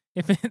gas.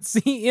 If it's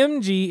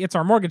CMG, it's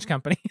our mortgage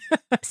company.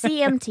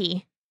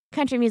 CMT,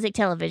 Country Music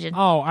Television.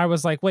 Oh, I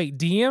was like, wait,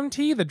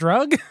 DMT, the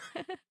drug?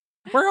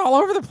 We're all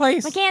over the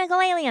place.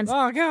 Mechanical aliens.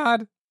 Oh,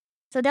 God.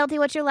 So, Delty,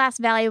 what's your last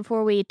value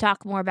before we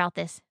talk more about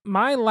this?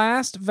 My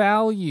last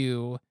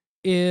value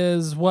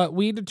is what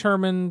we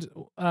determined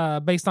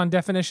based on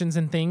definitions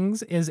and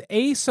things is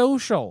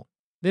asocial.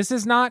 This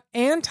is not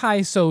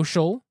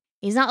antisocial.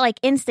 He's not like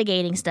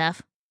instigating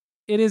stuff.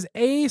 It is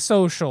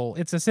asocial.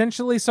 It's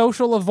essentially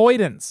social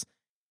avoidance.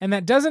 And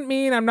that doesn't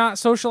mean I'm not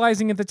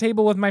socializing at the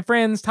table with my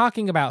friends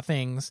talking about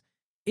things.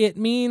 It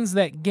means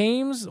that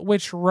games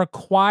which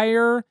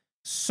require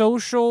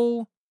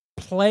social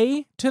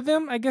play to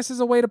them, I guess is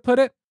a way to put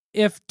it.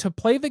 If to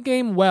play the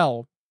game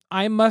well,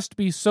 I must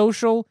be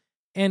social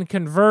and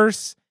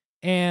converse,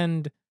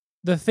 and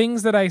the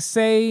things that I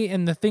say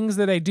and the things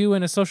that I do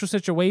in a social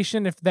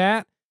situation, if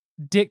that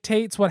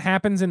dictates what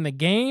happens in the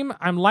game,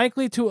 I'm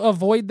likely to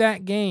avoid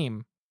that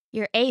game.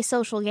 Your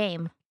asocial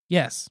game.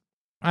 Yes.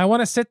 I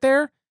want to sit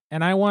there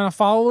and I want to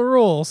follow the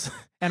rules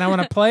and I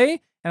want to play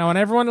and I want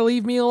everyone to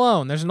leave me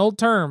alone. There's an old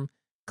term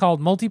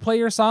called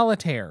multiplayer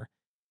solitaire,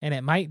 and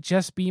it might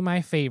just be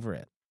my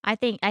favorite. I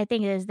think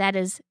that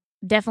is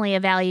definitely a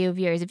value of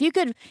yours. If you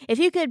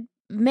could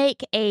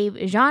make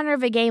a genre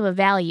of a game of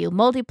value,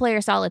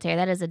 multiplayer solitaire,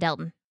 that is a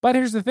Delton. But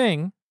here's the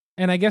thing,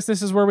 and I guess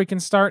this is where we can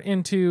start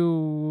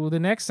into the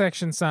next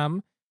section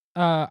some.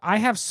 I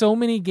have so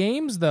many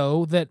games,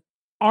 though, that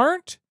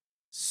aren't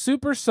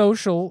super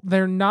social.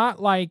 They're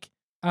not like,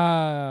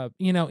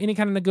 any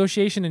kind of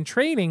negotiation and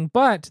trading,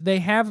 but they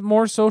have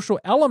more social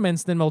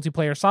elements than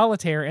multiplayer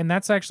solitaire, and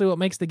that's actually what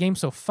makes the game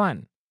so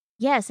fun.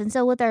 Yes, and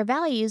so with our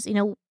values,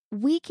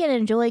 we can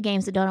enjoy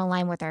games that don't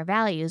align with our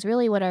values.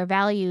 Really, what our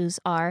values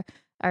are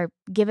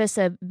give us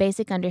a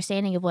basic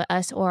understanding of what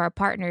us or our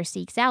partner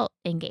seeks out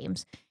in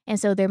games. And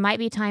so there might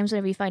be times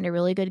whenever you find a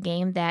really good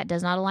game that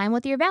does not align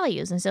with your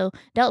values. And so,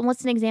 Delton,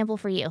 what's an example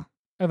for you?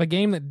 Of a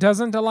game that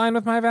doesn't align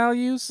with my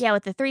values? Yeah,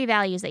 with the 3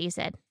 values that you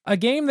said. A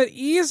game that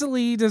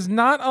easily does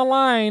not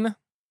align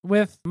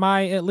with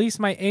at least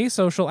my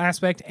asocial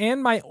aspect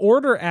and my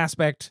order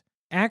aspect,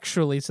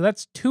 actually. So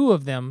that's 2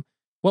 of them.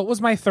 What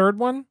was my third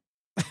one?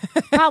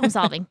 Problem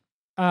solving.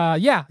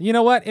 Yeah, you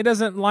know what? It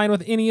doesn't align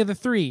with any of the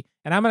 3.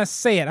 And I'm going to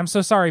say it. I'm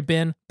so sorry,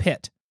 Ben.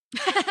 Pit.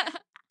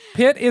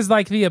 Pit is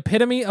like the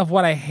epitome of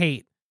what I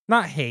hate.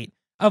 Not hate.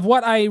 Of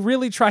what I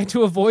really try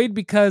to avoid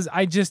because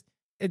I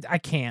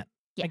can't.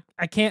 Yeah.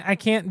 I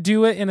can't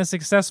do it in a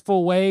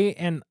successful way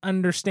and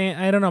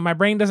understand. I don't know. My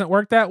brain doesn't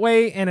work that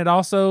way. And it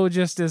also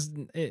just is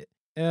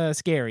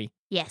scary.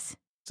 Yes.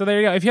 So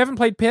there you go. If you haven't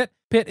played Pit,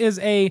 Pit is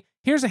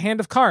here's a hand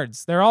of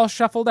cards. They're all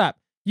shuffled up.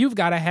 You've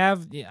got to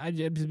have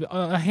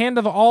a hand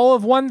of all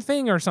of one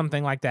thing or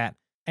something like that.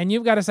 And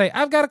you've got to say,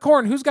 I've got a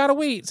corn. Who's got a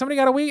wheat? Somebody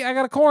got a wheat. I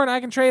got a corn. I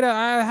can trade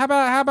how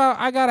about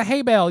I got a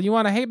hay bale. You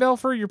want a hay bale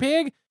for your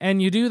pig?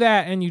 And you do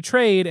that and you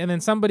trade. And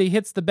then somebody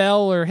hits the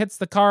bell or hits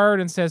the card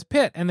and says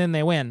Pit. And then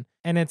they win.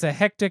 And it's a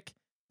hectic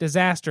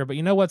disaster. But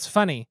you know what's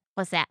funny?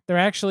 What's that? There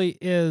actually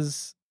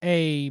is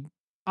a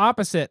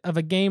opposite of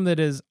a game that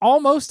is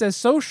almost as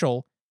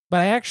social, but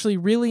I actually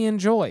really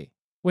enjoy,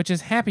 which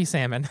is Happy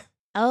Salmon.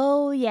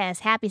 Oh, yes,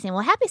 Happy Salmon.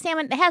 Well, Happy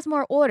Salmon has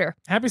more order.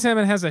 Happy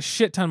Salmon has a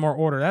shit ton more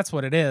order. That's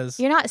what it is.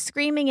 You're not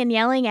screaming and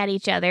yelling at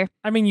each other.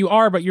 I mean, you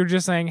are, but you're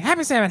just saying,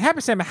 Happy Salmon,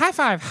 high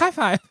five, high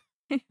five.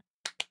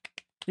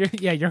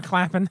 You're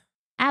clapping.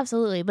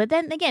 Absolutely. But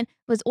then again,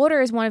 order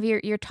is one of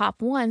your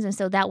top ones, and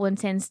so that one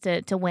tends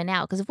to win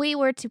out. Because if we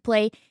were to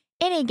play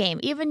any game,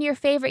 even your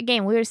favorite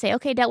game, we were to say,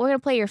 okay, Dad, we're going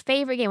to play your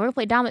favorite game. We're going to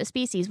play Dominant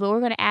Species, but we're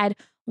going to add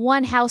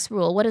one house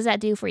rule. What does that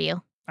do for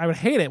you? I would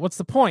hate it. What's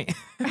the point?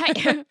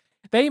 Right.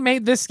 They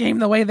made this game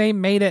the way they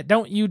made it.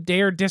 Don't you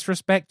dare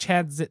disrespect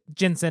Chad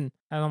Jensen.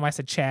 I don't know why I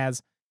said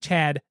Chaz.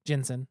 Chad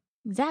Jensen.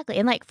 Exactly.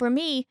 And like for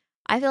me,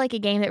 I feel like a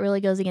game that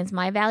really goes against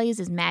my values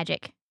is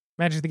Magic.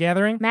 Magic the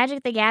Gathering?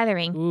 Magic the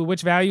Gathering. Ooh,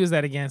 which value is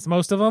that against?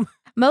 Most of them?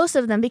 Most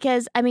of them,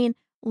 because, I mean,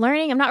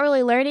 I'm not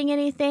really learning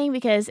anything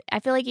because I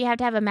feel like you have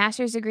to have a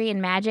master's degree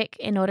in Magic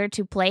in order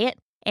to play it.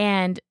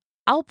 And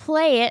I'll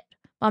play it,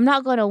 but I'm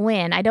not going to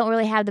win. I don't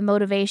really have the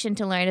motivation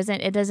to learn.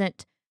 It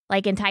doesn't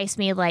like entice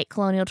me like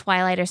Colonial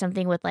Twilight or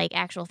something with like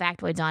actual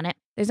factoids on it.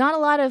 There's not a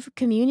lot of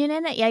communion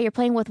in it. Yeah, you're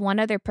playing with one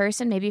other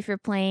person. Maybe if you're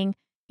playing,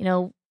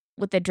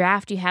 with the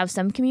draft, you have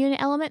some communion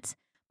elements,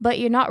 but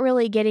you're not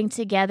really getting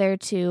together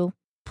to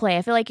play.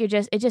 I feel like it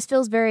just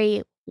feels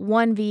very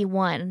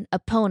 1v1,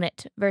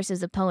 opponent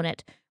versus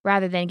opponent,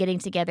 rather than getting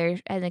together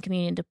as a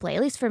communion to play,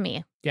 at least for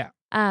me. Yeah.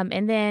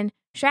 And then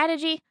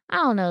strategy, I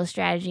don't know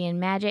strategy in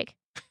Magic.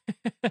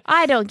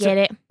 I don't get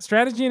it.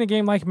 Strategy in a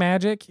game like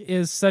Magic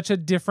is such a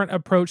different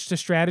approach to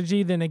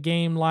strategy than a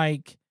game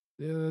like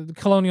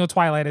Colonial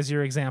Twilight as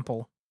your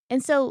example.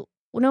 And so,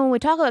 when we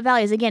talk about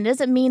values, again, it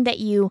doesn't mean that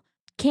you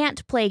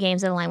can't play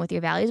games that align with your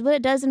values, but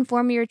it does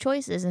inform your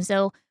choices. And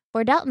so,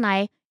 for Delt and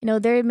I,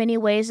 there are many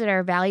ways that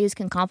our values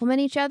can complement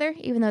each other,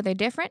 even though they're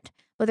different.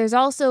 But there's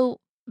also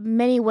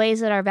many ways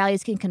that our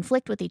values can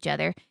conflict with each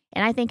other.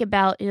 And I think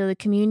about, the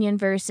communion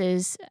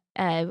versus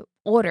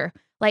order.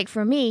 Like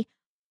for me,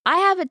 I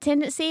have a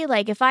tendency,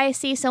 like if I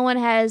see someone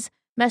has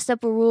messed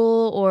up a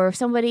rule, or if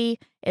somebody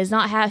is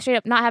straight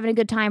up not having a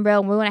good time, bro,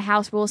 and we want to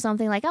house rule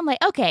something, like I'm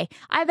like, okay,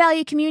 I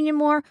value communion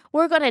more,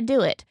 we're going to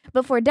do it.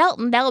 But for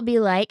Delton, that would be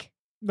like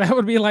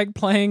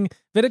playing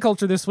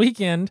viticulture this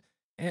weekend,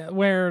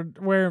 where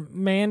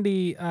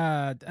Mandy,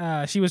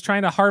 she was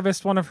trying to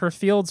harvest one of her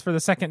fields for the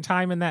second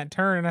time in that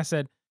turn, and I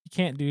said, you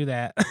can't do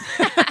that.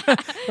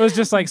 It was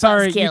just like,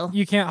 sorry,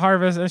 you can't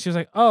harvest. And she was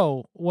like,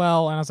 oh,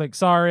 well. And I was like,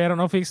 sorry, I don't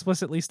know if we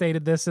explicitly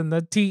stated this in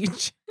the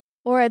teach.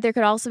 Or there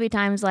could also be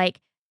times like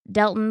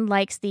Delton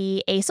likes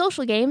the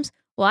asocial games.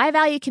 Well, I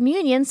value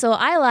communion, so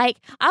I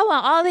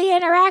want all the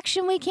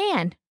interaction we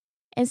can.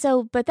 And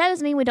so, but that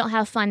doesn't mean we don't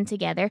have fun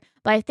together.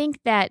 But I think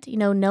that,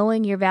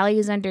 knowing your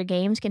values under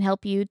games can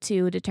help you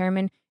to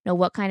determine,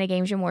 what kind of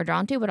games you're more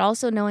drawn to, but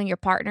also knowing your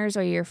partners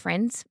or your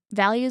friends'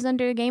 values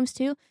under games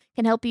too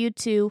can help you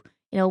to,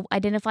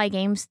 identify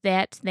games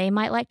that they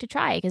might like to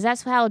try. Because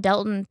that's how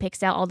Delton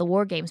picks out all the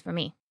war games for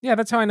me. Yeah,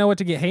 that's how I know what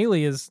to get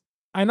Haley is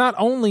I not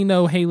only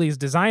know Haley's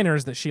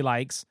designers that she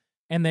likes,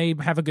 and they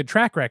have a good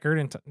track record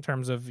in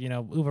terms of,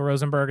 Uwe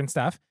Rosenberg and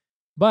stuff,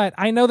 but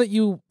I know that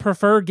you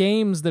prefer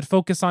games that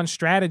focus on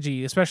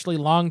strategy, especially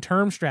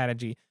long-term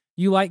strategy.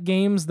 You like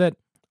games that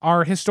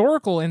are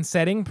historical in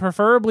setting,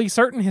 preferably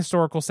certain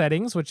historical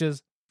settings, which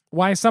is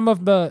why some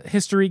of the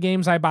history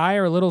games I buy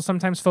are a little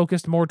sometimes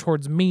focused more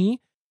towards me,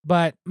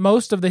 but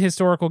most of the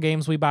historical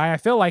games we buy, I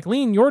feel like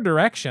lean your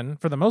direction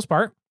for the most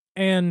part,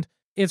 and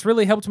it's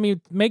really helped me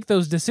make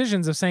those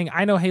decisions of saying,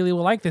 I know Haley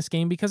will like this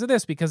game because of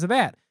this, because of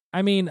that.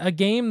 I mean, a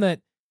game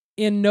that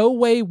in no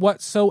way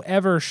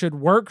whatsoever should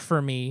work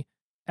for me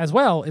as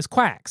well is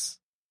Quacks.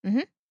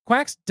 Mm-hmm.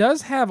 Quacks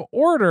does have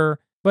order,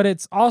 but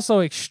it's also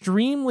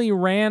extremely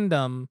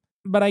random.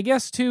 But I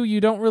guess, too, you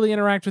don't really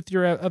interact with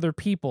your other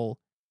people.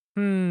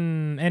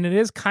 And it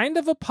is kind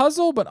of a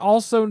puzzle, but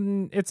also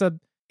it's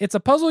a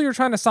puzzle you're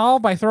trying to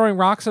solve by throwing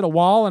rocks at a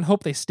wall and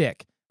hope they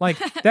stick. Like,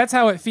 that's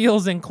how it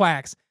feels in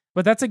Quacks.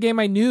 But that's a game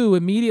I knew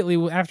immediately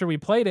after we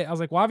played it. I was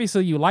like, well,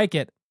 obviously you like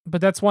it, but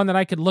that's one that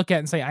I could look at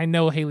and say, I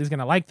know Haley's going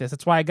to like this.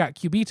 That's why I got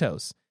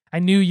Cubitos. I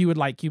knew you would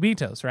like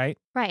Cubitos, right?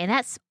 Right,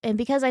 and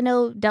because I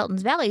know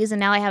Delton's values and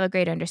now I have a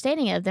great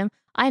understanding of them,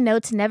 I know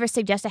to never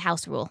suggest a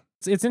house rule.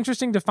 It's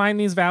interesting to find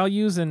these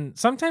values, and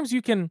sometimes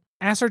you can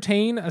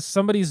ascertain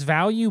somebody's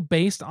value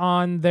based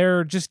on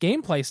their just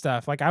gameplay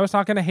stuff. Like I was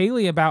talking to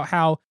Haley about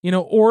how,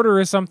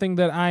 order is something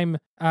that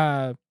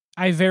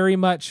I very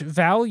much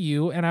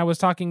value, and I was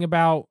talking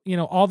about,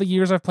 all the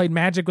years I've played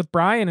Magic with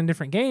Brian in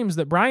different games,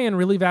 that Brian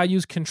really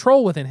values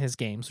control within his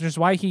games, which is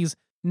why he's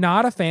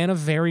not a fan of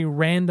very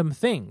random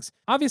things.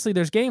 Obviously,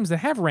 there's games that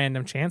have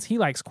random chance. He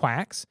likes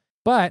Quacks,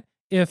 but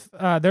if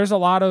there's a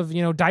lot of,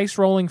 dice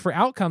rolling for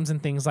outcomes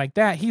and things like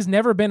that, he's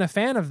never been a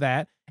fan of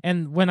that.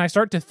 And when I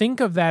start to think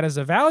of that as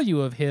a value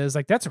of his,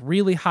 like that's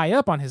really high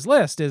up on his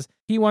list, is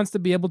he wants to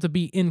be able to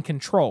be in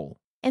control.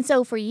 And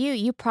so for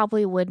you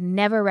probably would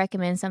never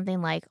recommend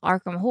something like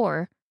Arkham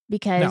Horror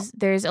because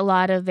there's a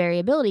lot of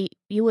variability.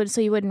 You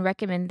wouldn't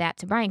recommend that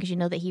to Brian because you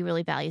know that he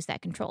really values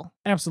that control.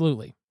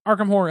 Absolutely.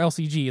 Arkham Horror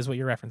LCG is what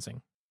you're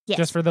referencing. Yes.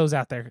 Just for those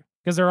out there,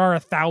 because there are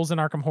 1,000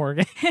 Arkham Horror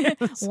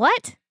games.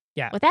 What?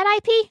 Yeah. With that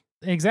IP?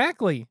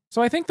 Exactly.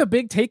 So I think the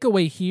big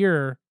takeaway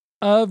here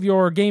of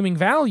your gaming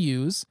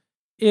values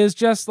is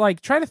just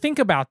like, try to think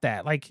about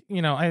that. Like,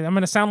 I'm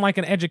going to sound like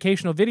an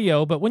educational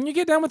video, but when you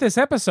get done with this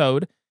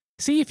episode,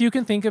 see if you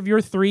can think of your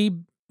 3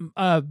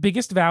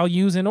 biggest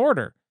values in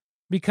order.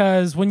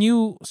 Because when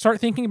you start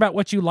thinking about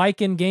what you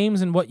like in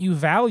games and what you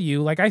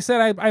value, like I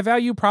said, I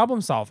value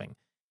problem solving.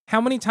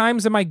 How many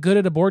times am I good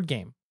at a board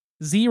game?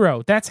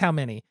 0. That's how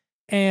many.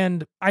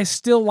 And I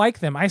still like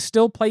them. I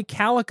still play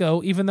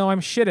Calico, even though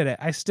I'm shit at it.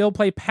 I still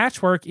play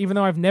Patchwork, even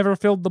though I've never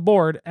filled the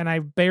board, and I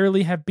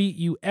barely have beat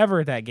you ever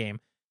at that game.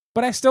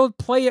 But I still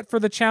play it for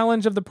the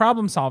challenge of the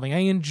problem solving. I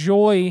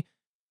enjoy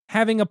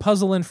having a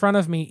puzzle in front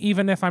of me,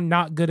 even if I'm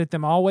not good at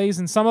them always,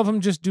 and some of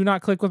them just do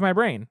not click with my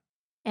brain.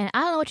 And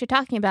I don't know what you're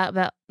talking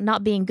about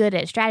not being good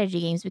at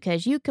strategy games,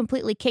 because you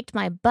completely kicked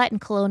my butt in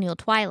Colonial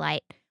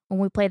Twilight when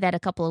we played that a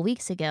couple of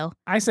weeks ago.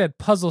 I said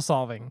puzzle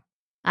solving.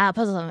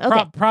 Puzzle solving.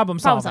 Okay. Problem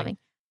solving.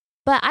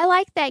 But I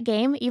liked that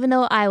game, even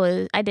though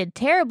I did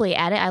terribly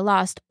at it. I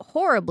lost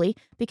horribly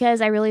because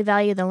I really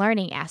value the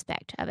learning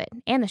aspect of it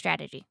and the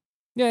strategy.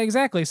 Yeah,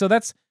 exactly.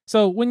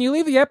 So when you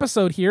leave the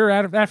episode here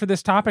after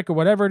this topic or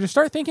whatever, just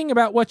start thinking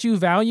about what you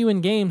value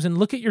in games and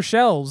look at your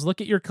shelves,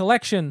 look at your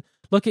collection,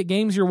 look at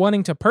games you're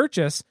wanting to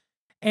purchase,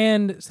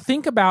 and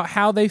think about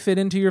how they fit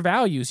into your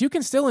values. You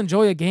can still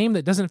enjoy a game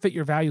that doesn't fit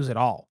your values at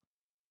all.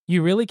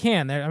 You really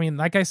can. I mean,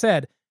 like I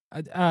said,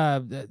 I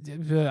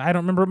don't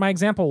remember what my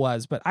example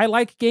was, but I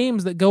like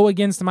games that go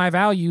against my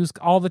values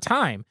all the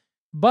time.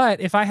 But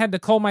if I had to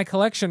cull my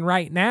collection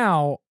right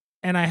now,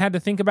 and I had to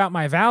think about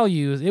my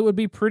values, it would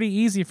be pretty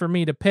easy for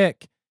me to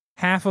pick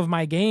half of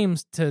my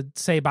games to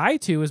say bye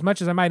to, as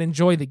much as I might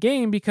enjoy the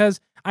game, because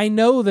I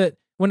know that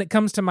when it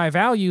comes to my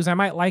values, I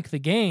might like the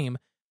game,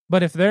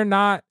 but if they're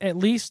not at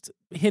least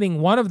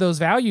hitting one of those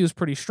values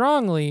pretty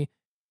strongly,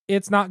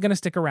 it's not going to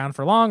stick around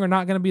for long or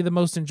not going to be the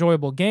most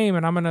enjoyable game,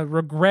 and I'm going to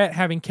regret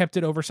having kept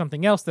it over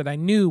something else that I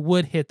knew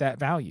would hit that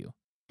value.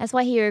 That's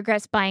why he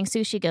regrets buying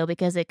Sushi Go,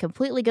 because it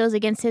completely goes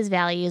against his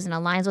values and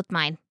aligns with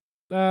mine.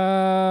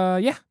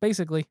 Yeah,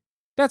 basically.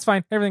 That's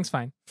fine. Everything's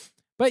fine.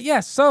 But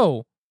yes,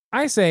 so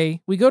I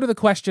say we go to the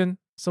question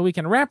so we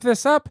can wrap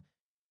this up,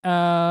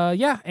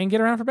 and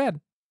get around for bed.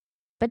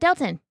 But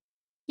Delton,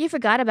 you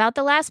forgot about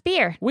the last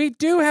beer. We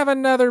do have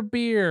another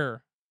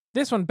beer.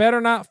 This one better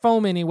not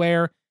foam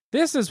anywhere.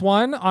 This is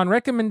one on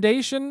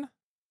recommendation.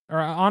 Is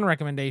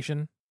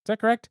that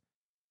correct?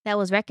 That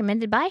was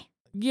recommended by?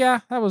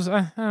 Yeah, that was,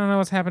 I don't know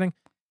what's happening.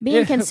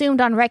 Being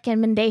consumed on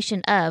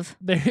recommendation of.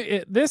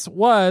 This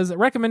was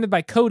recommended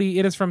by Cody.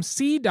 It is from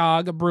Sea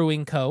Dog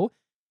Brewing Co.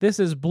 This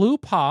is Blue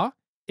Paw.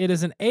 It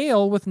is an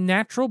ale with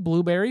natural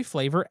blueberry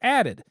flavor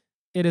added.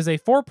 It is a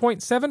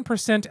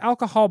 4.7%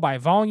 alcohol by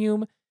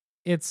volume.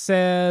 It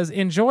says,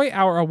 enjoy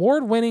our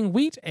award-winning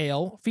wheat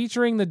ale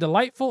featuring the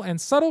delightful and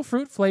subtle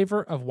fruit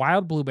flavor of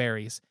wild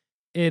blueberries.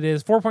 It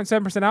is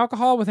 4.7%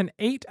 alcohol with an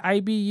 8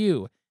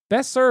 IBU.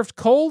 Best served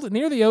cold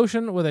near the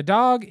ocean with a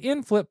dog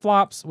in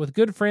flip-flops with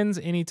good friends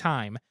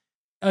anytime.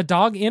 A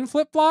dog in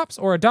flip-flops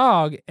or a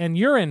dog and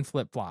you're in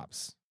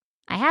flip-flops?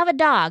 I have a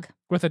dog.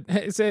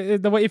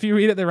 If you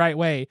read it the right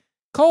way.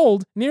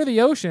 Cold near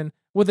the ocean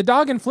with a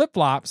dog in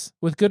flip-flops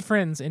with good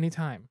friends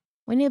anytime.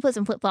 We need to put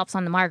some flip-flops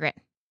on the Margaret.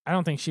 I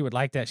don't think she would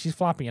like that. She's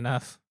floppy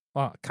enough.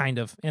 Well, kind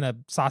of, in a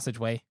sausage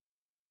way.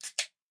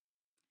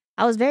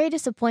 I was very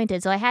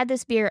disappointed. So I had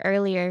this beer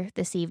earlier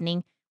this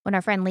evening when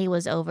our friend Lee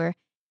was over,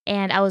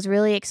 and I was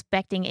really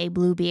expecting a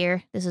blue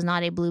beer. This is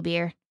not a blue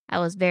beer. I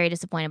was very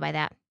disappointed by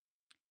that.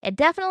 It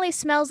definitely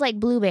smells like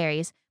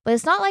blueberries, but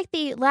it's not like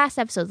the last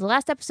episode. The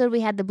last episode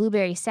we had the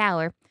blueberry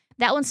sour.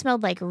 That one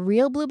smelled like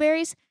real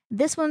blueberries.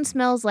 This one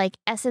smells like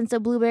essence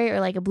of blueberry or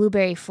like a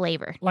blueberry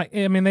flavor.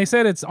 They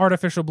said it's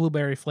artificial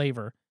blueberry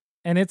flavor.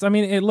 And it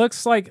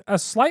looks like a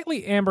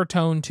slightly amber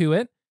tone to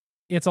it.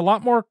 It's a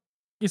lot more,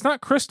 it's not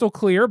crystal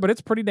clear, but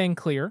it's pretty dang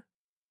clear.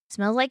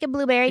 Smells like a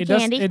blueberry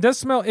candy. It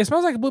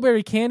smells like a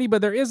blueberry candy,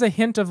 but there is a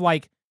hint of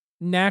like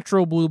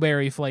natural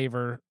blueberry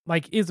flavor.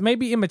 Like it's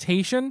maybe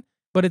imitation,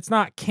 but it's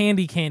not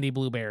candy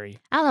blueberry.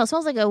 I don't know. It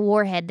smells like a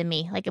warhead to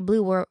me, like a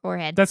blue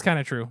warhead. That's kind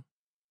of true.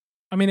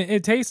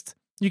 It tastes,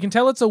 you can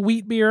tell it's a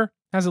wheat beer,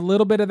 has a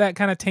little bit of that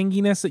kind of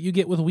tanginess that you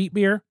get with wheat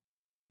beer.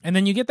 And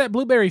then you get that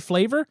blueberry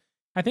flavor.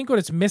 I think what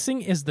it's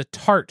missing is the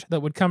tart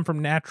that would come from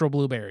natural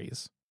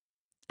blueberries.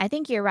 I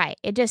think you're right.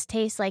 It just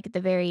tastes like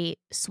the very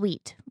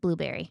sweet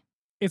blueberry.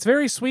 It's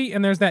very sweet,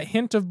 and there's that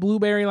hint of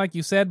blueberry, like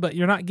you said, but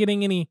you're not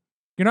getting any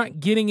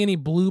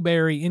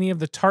blueberry, any of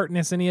the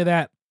tartness, any of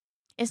that.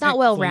 It's not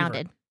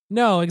well-rounded.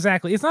 No,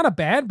 exactly. It's not a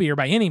bad beer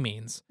by any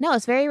means. No,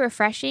 it's very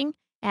refreshing.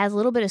 It has a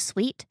little bit of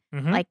sweet.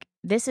 Mm-hmm. Like,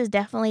 this is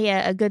definitely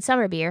a good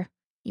summer beer,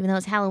 even though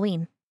it's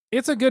Halloween.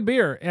 It's a good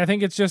beer. I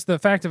think it's just the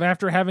fact of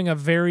after having a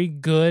very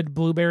good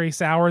blueberry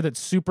sour that's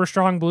super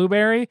strong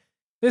blueberry,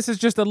 this is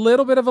just a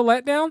little bit of a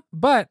letdown,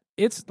 but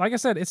it's, like I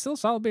said, it's still a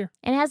solid beer.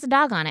 And it has a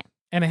dog on it.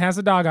 And it has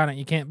a dog on it.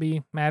 You can't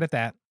be mad at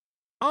that.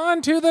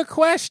 On to the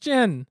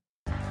question.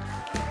 And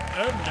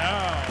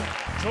now,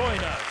 join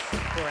us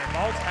for a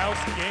Malt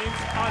House Games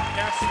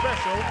podcast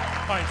special,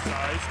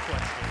 Pint-Sized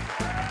Question.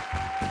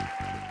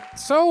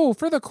 So,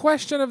 for the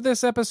question of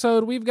this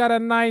episode, we've got a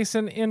nice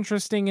and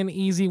interesting and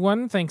easy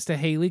one, thanks to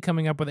Haley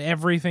coming up with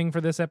everything for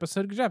this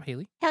episode. Good job,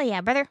 Haley. Hell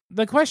yeah, brother.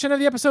 The question of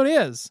the episode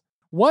is,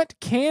 what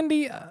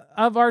candy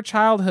of our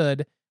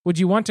childhood would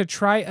you want to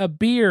try a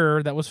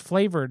beer that was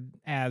flavored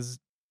as...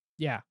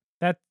 Yeah,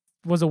 that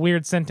was a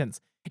weird sentence.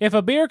 If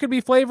a beer could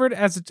be flavored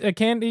as a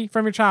candy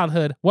from your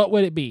childhood, what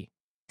would it be?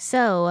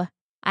 So,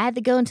 I had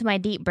to go into my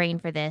deep brain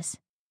for this.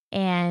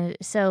 And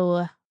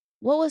so,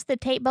 what was the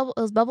tape bubble?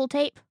 It was bubble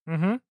tape?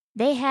 Mm-hmm.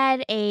 They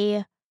had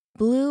a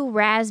blue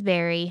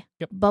raspberry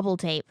bubble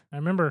tape. I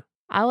remember.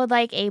 I would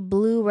like a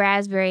blue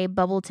raspberry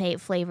bubble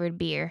tape flavored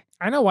beer.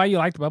 I know why you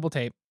liked bubble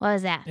tape. What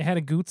was that? It had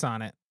a Goots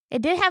on it.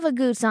 It did have a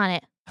Goots on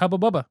it. Hubba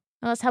Bubba.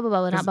 Oh, it's Hubba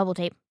Bubba, not bubble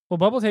tape. Well,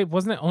 bubble tape,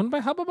 wasn't it owned by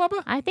Hubba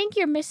Bubba? I think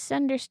you're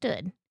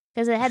misunderstood.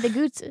 Because it had the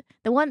Goots.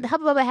 The Hubba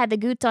Bubba had the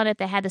Goots on it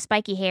that had the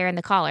spiky hair and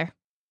the collar.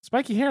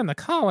 Spiky hair and the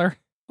collar?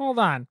 Hold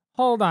on.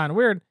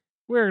 We're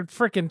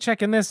freaking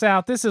checking this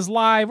out. This is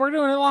live. We're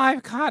doing it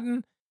live,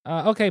 Cotton.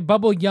 Okay,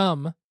 Bubble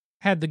Yum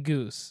had the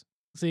goose.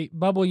 See,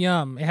 Bubble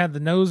Yum, it had the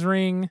nose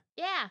ring.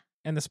 Yeah.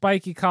 And the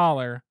spiky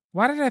collar.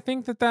 Why did I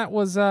think that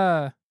was,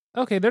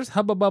 okay, there's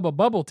Hubba Bubba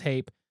bubble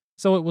tape.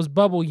 So it was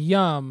Bubble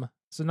Yum.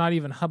 So not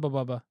even Hubba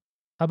Bubba.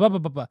 Hubba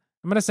Bubba.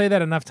 I'm going to say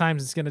that enough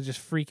times, it's going to just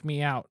freak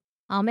me out.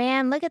 Oh,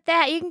 man, look at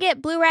that. You can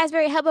get blue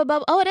raspberry Hubba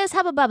Bubba. Oh, it is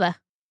Hubba Bubba.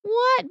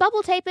 What?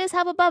 Bubble tape is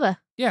Hubba Bubba.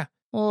 Yeah.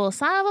 Well,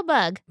 son of a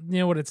bug. You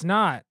know what it's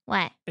not?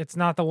 What? It's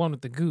not the one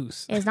with the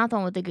goose. It's not the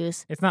one with the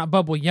goose. It's not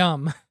Bubble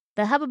Yum.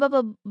 The Hubba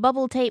Bubba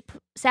Bubble Tape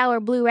Sour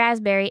Blue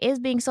Raspberry is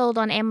being sold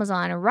on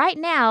Amazon right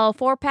now,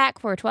 4-pack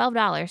for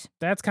 $12.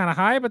 That's kind of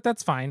high, but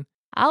that's fine.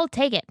 I'll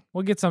take it.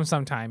 We'll get some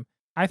sometime.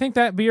 I think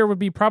that beer would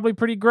be probably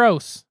pretty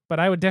gross, but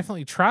I would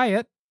definitely try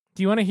it.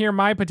 Do you want to hear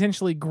my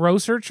potentially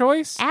grosser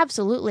choice?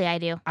 Absolutely, I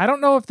do. I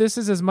don't know if this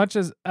is as much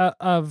of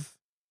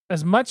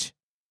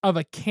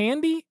a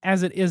candy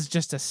as it is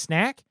just a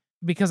snack,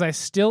 because I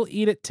still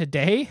eat it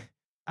today.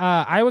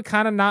 I would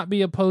kind of not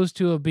be opposed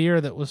to a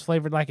beer that was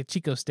flavored like a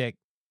Chico stick.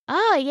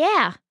 Oh,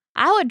 yeah.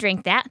 I would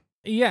drink that.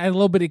 Yeah, a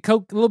little bit of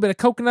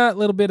coconut, a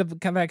little bit of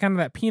kind of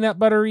that peanut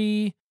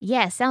buttery.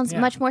 Yeah, sounds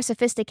much more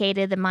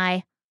sophisticated than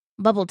my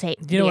bubble tape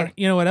beer.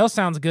 You know what else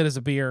sounds good as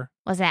a beer?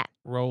 What's that?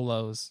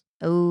 Rolos.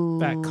 Oh,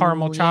 That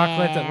caramel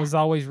chocolate that yeah. was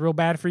always real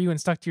bad for you and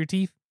stuck to your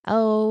teeth.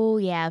 Oh,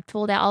 yeah.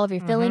 Pulled out all of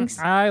your fillings.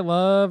 I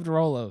loved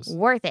Rolos.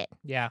 Worth it.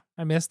 Yeah,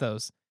 I miss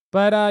those.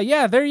 But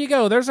yeah, there you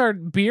go. There's our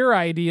beer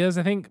ideas.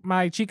 I think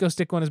my Chico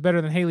stick one is better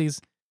than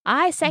Haley's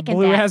I second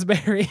blue that.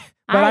 raspberry,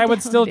 but I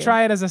would still definitely do.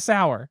 try it as a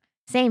sour.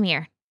 Same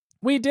here.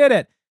 We did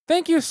it.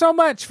 Thank you so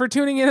much for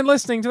tuning in and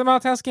listening to the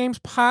Malthouse Games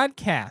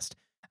podcast.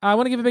 I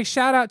want to give a big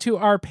shout out to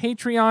our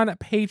Patreon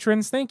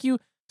patrons. Thank you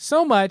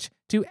so much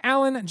to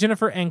Alan,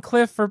 Jennifer, and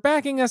Cliff for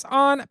backing us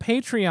on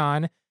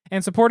Patreon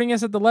and supporting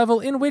us at the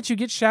level in which you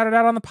get shouted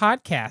out on the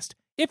podcast.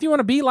 If you want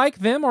to be like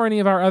them or any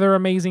of our other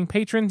amazing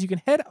patrons, you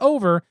can head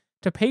over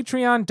to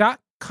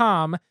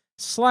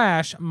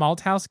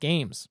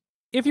patreon.com/malthousegames.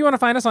 If you want to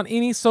find us on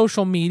any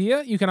social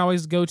media, you can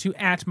always go to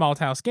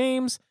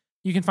 @malthousegames.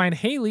 You can find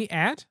Haley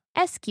at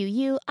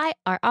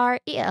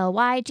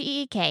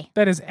SQUIRRELYGEK.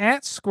 that is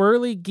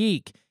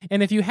 @SquirrelyGeek.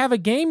 And if you have a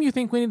game you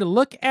think we need to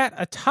look at,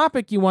 a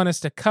topic you want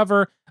us to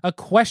cover, a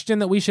question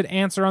that we should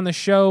answer on the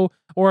show,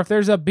 or if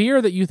there's a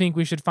beer that you think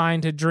we should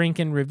find to drink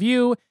and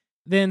review,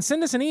 then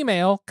send us an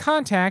email,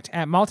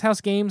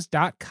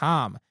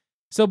 contact@malthousegames.com.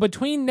 So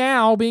between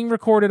now being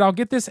recorded, I'll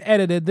get this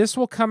edited. This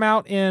will come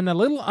out in a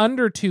little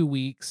under 2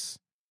 weeks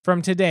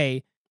from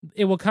today.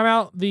 It will come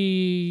out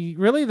the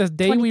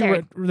day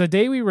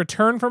 23rd. we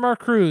return from our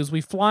cruise.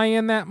 We fly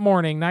in that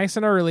morning, nice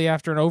and early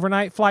after an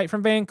overnight flight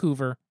from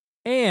Vancouver,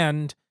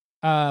 and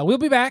we'll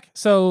be back.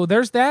 So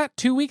there's that.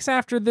 2 weeks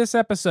after this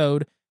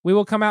episode, we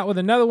will come out with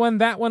another one.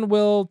 That one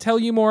will tell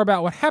you more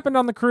about what happened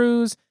on the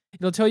cruise.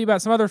 It'll tell you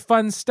about some other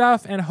fun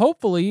stuff, and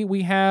hopefully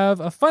we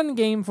have a fun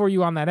game for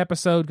you on that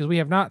episode, because we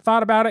have not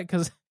thought about it,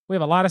 because we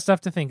have a lot of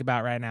stuff to think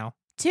about right now.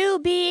 To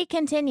be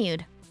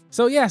continued.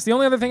 So yes, the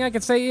only other thing I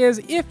could say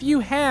is, if you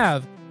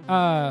have,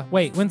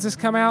 when's this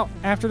come out?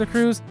 After the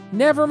cruise?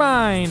 Never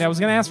mind. I was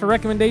going to ask for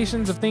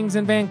recommendations of things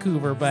in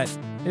Vancouver, but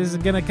this is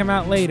going to come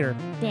out later.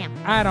 Damn.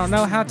 I don't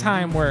know how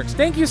time works.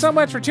 Thank you so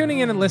much for tuning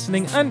in and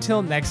listening.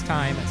 Until next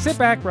time, sit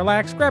back,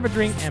 relax, grab a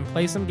drink, and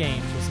play some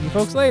games. We'll see you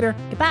folks later.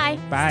 Goodbye.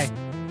 Bye.